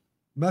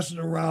messing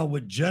around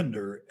with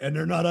gender, and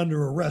they're not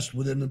under arrest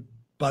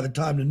by the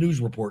time the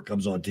news report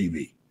comes on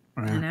TV?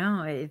 I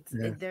know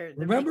they're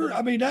remember.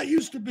 I mean, that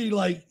used to be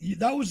like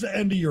that was the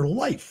end of your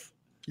life.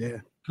 Yeah,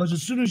 because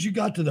as soon as you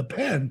got to the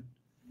pen,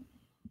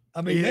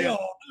 I mean, they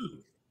all knew.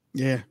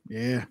 Yeah.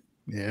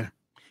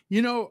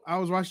 You know, I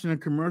was watching a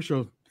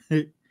commercial.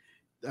 Who's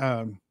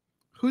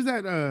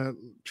that?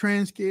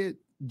 Trans kid,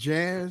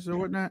 Jazz or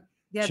whatnot?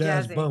 Yeah,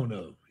 Chaz Jazzy.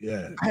 Bono.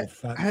 Yeah, I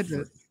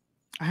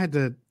had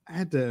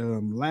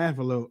to laugh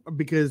a little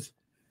because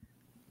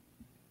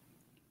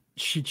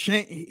it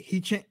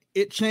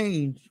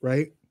changed,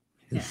 right?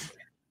 Yeah.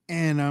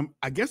 And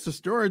I guess the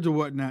steroids or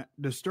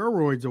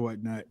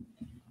whatnot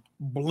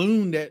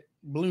ballooned that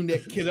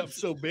kid up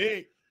so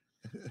big.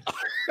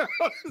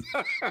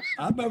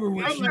 I remember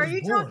when are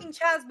you talking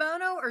Chaz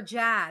Bono or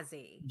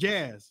Jazzy?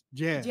 Jazz.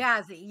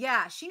 Jazzy.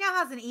 Yeah, she now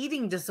has an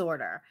eating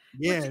disorder.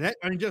 Yeah, that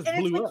just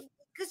blew up.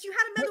 Because you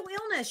had a mental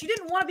illness. You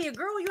didn't want to be a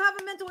girl. You have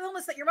a mental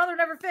illness that your mother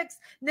never fixed.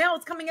 Now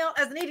it's coming out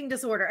as an eating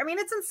disorder. I mean,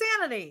 it's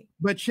insanity.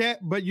 But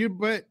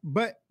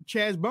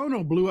Chaz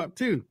Bono blew up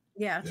too.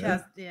 Yeah,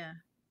 Chaz. Yeah.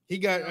 He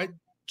got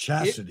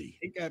Chastity.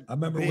 I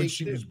remember when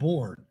she was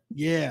born.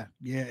 Yeah.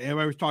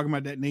 Everybody was talking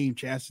about that name,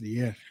 Chastity.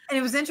 Yeah. And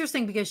it was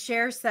interesting because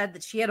Cher said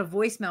that she had a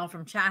voicemail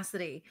from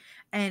Chastity,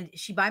 and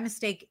she by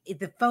mistake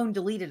the phone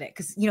deleted it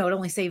because it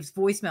only saves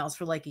voicemails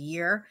for like a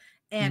year.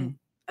 And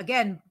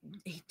again,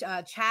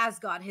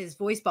 Chaz got his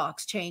voice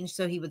box changed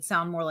so he would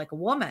sound more like a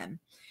woman.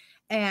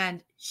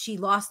 And she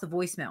lost the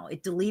voicemail.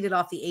 It deleted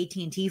off the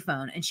AT&T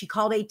phone, and she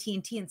called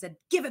AT&T and said,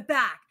 "Give it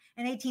back."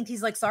 And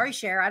AT&T's like, sorry,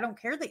 Cher, I don't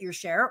care that you're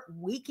Cher.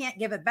 We can't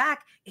give it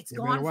back. It's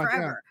gone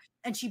forever.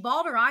 And she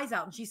bawled her eyes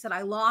out and she said,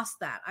 I lost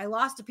that. I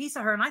lost a piece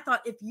of her. And I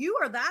thought, if you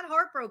are that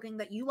heartbroken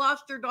that you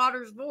lost your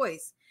daughter's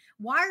voice,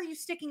 why are you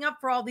sticking up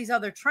for all these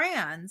other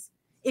trans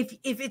if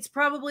it's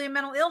probably a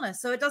mental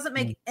illness? So it doesn't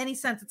make any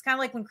sense. It's kind of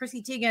like when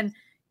Chrissy Teigen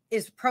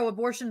is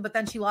pro-abortion, but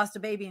then she lost a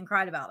baby and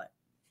cried about it.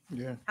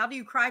 Yeah. How do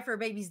you cry for a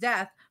baby's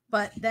death,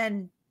 but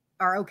then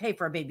are okay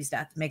for a baby's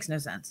death? It makes no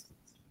sense.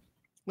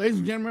 Ladies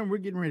and gentlemen, we're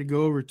getting ready to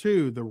go over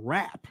to the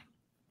wrap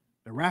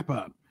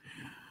up.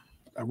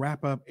 A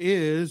wrap up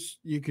is,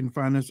 you can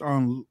find us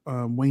on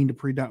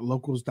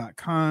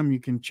WayneDupree.locals.com. You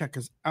can check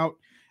us out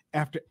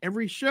after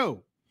every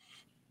show.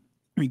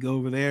 We go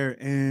over there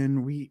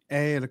and we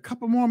add a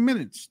couple more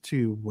minutes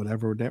to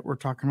whatever that we're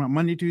talking about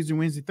Monday, Tuesday,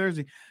 Wednesday,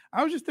 Thursday.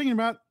 I was just thinking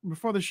about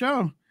before the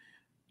show,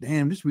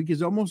 damn, this week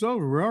is almost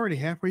over. We're already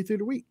halfway through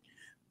the week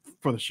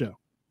for the show.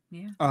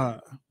 Yeah.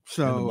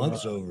 So and the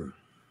month's over.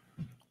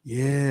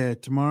 Yeah,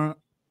 tomorrow.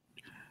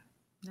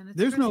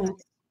 There's no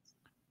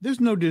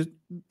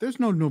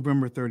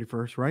November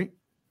 31st, right?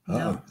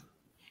 No.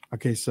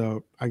 Okay,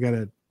 so I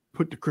gotta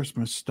put the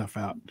Christmas stuff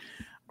out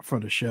for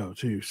the show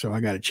too. So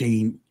I gotta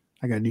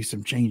do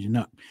some changing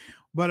up.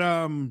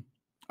 But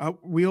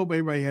we hope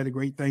everybody had a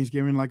great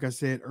Thanksgiving, like I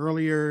said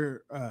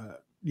earlier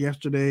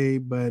yesterday.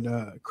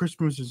 But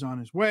Christmas is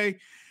on its way.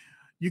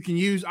 You can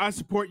use I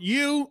Support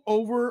You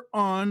over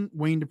on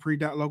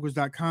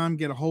WayneDupree.locals.com.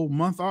 Get a whole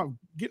month off.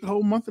 Get the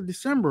whole month of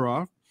December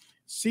off.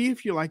 See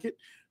if you like it.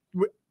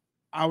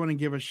 I want to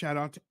give a shout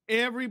out to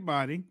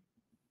everybody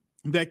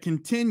that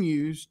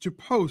continues to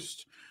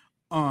post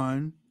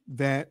on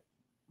that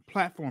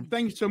platform.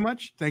 Thank you so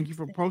much. Thank you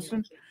for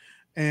posting.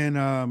 And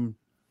my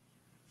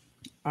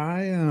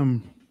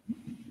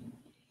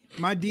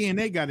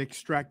DNA got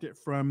extracted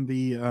from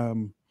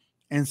the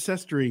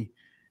ancestry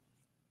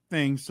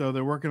thing, so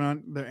they're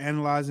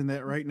analyzing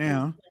that right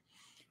now,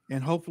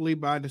 and hopefully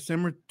by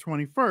December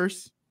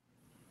 21st,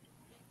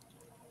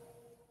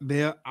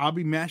 I'll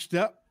be matched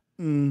up.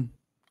 And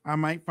I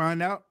might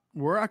find out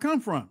where I come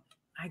from.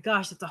 My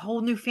gosh, it's a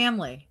whole new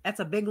family. That's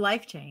a big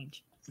life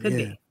change. Could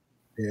be.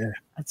 Yeah,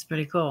 that's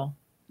pretty cool.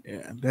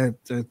 Yeah,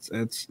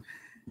 that's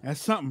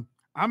something.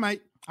 I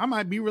might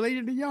be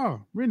related to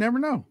y'all. We never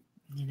know.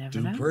 You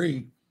never know.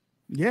 Dupree.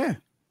 Yeah.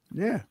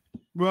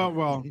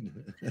 Well, you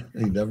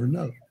never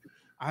know.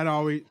 I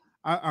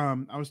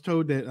was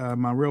told that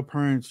my real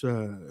parents,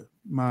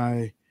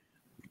 my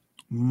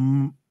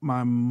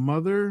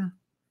mother,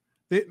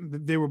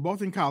 they were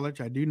both in college.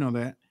 I do know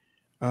that.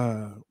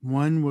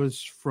 One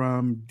was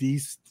from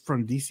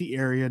DC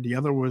area. The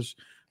other was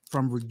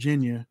from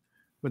Virginia,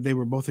 but they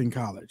were both in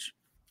college.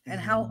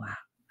 And how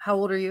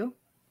old are you?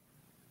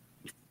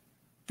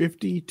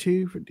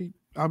 52, 50.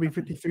 I'll be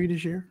 53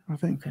 this year, I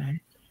think.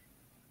 Okay.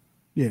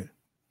 Yeah.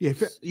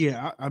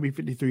 I'll be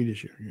 53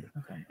 this year. Yeah.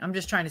 Okay. I'm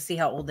just trying to see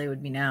how old they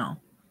would be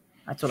now.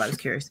 That's what I was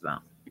curious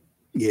about.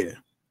 Yeah.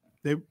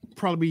 They'd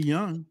probably be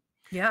young.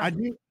 Yeah.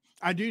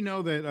 I do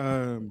know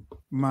that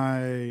my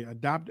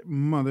adopted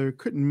mother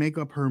couldn't make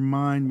up her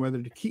mind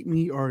whether to keep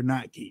me or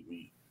not keep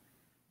me.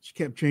 She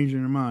kept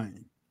changing her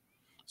mind.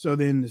 So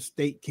then the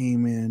state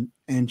came in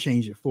and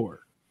changed it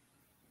for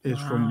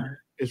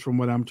her. It's from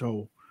what I'm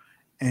told.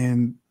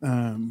 And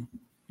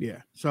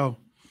so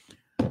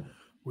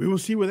we will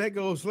see where that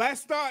goes.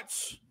 Last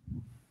thoughts.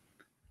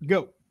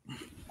 Go.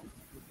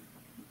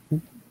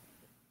 Go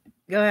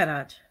ahead,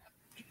 Hutch.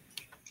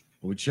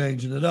 We're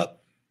changing it up.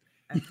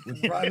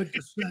 With private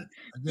consent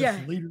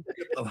against the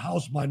leadership of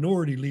House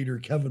Minority Leader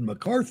Kevin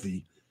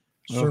McCarthy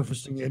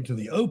surfacing into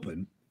the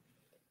open,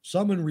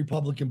 some in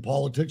Republican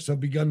politics have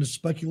begun to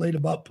speculate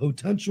about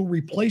potential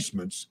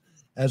replacements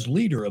as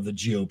leader of the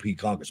GOP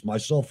caucus,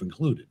 myself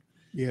included.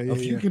 A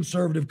few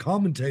conservative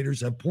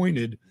commentators have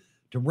pointed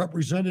to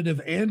Representative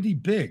Andy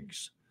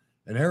Biggs,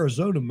 an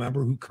Arizona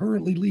member who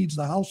currently leads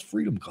the House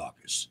Freedom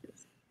Caucus.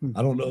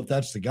 I don't know if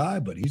that's the guy,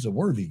 but he's a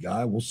worthy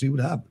guy. We'll see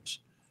what happens.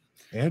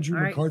 Andrew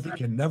McCarthy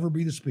can never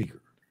be the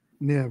speaker.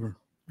 Never.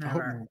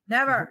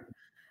 Never.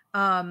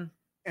 And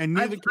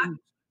neither can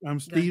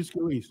Steve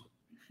Scalise.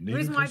 The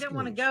reason why I didn't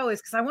want to go is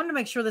because I wanted to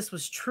make sure this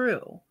was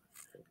true,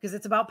 because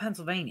it's about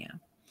Pennsylvania.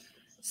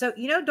 So,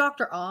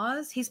 Dr.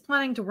 Oz, he's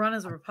planning to run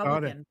as a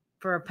Republican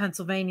for a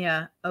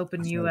Pennsylvania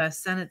open U.S.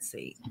 Senate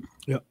seat.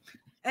 Yep.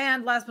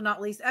 And last but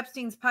not least,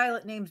 Epstein's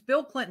pilot names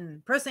Bill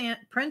Clinton,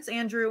 Prince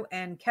Andrew,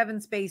 and Kevin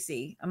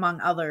Spacey, among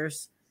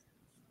others,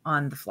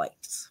 on the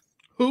flights.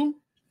 Who?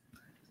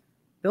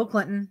 Bill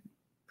Clinton,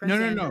 Prince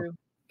Andrew,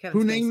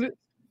 Kevin Who Spacey. named it?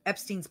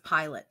 Epstein's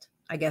pilot,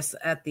 I guess,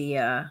 at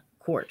the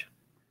court.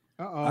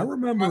 I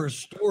remember a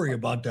story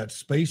about that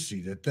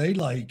Spacey that they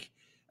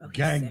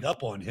ganged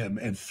up on him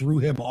and threw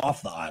him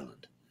off the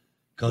island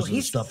because of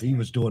the stuff he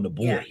was doing to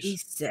boys. Yeah,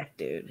 he's sick,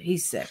 dude.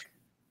 He's sick.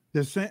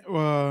 It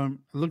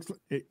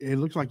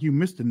looks like you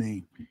missed the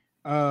name.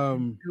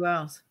 Who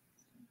else?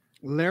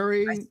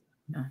 Larry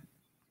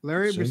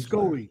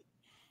Biscoli,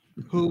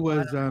 who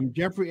was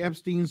Jeffrey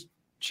Epstein's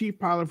chief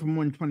pilot for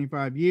more than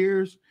 25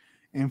 years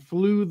and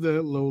flew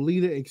the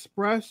Lolita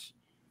Express.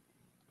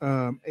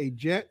 A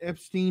jet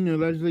Epstein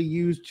allegedly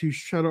used to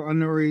shuttle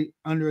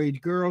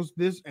underage girls.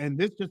 This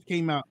just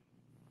came out,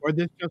 or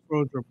this just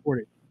was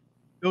reported.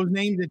 Those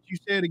names that you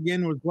said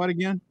again was what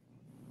again?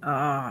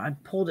 I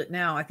pulled it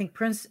now. I think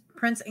Prince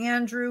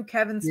Andrew,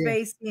 Kevin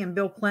Spacey, and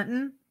Bill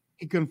Clinton.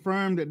 He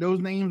confirmed that those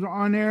names are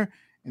on there,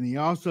 and he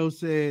also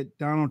said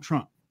Donald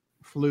Trump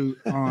flew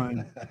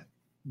on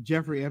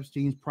Jeffrey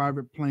Epstein's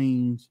private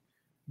planes,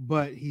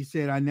 but he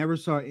said, I never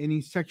saw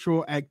any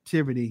sexual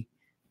activity.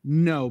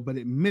 No, but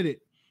admitted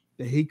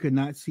that he could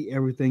not see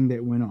everything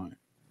that went on.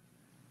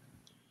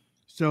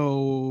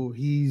 So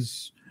he,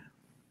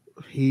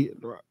 you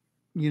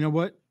know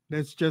what?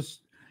 That's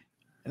just,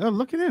 oh,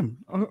 look at him.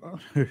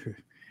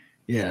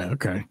 Yeah,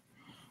 okay.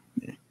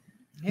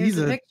 Here's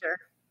a picture.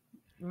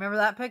 Remember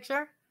that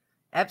picture?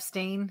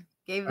 Epstein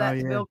gave that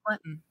to Bill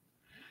Clinton.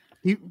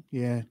 He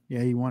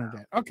wanted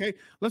that. Okay,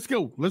 let's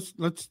go. Let's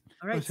all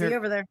right, see you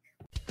over there.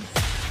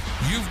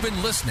 You've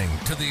been listening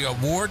to the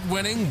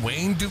award-winning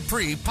Wayne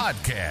Dupree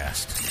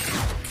podcast.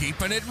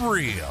 Keeping it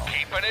real.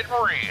 Keeping it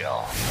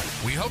real.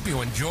 We hope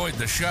you enjoyed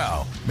the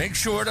show. Make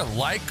sure to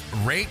like,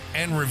 rate,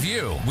 and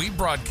review. We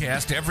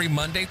broadcast every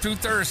Monday through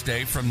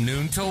Thursday from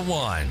noon till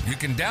 1. You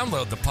can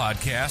download the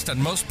podcast on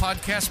most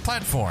podcast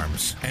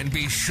platforms. And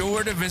be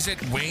sure to visit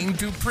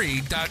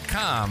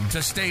WayneDupree.com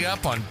to stay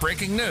up on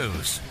breaking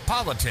news,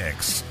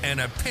 politics, and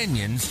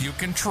opinions you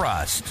can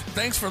trust.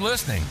 Thanks for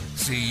listening.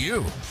 See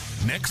you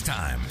next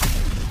time.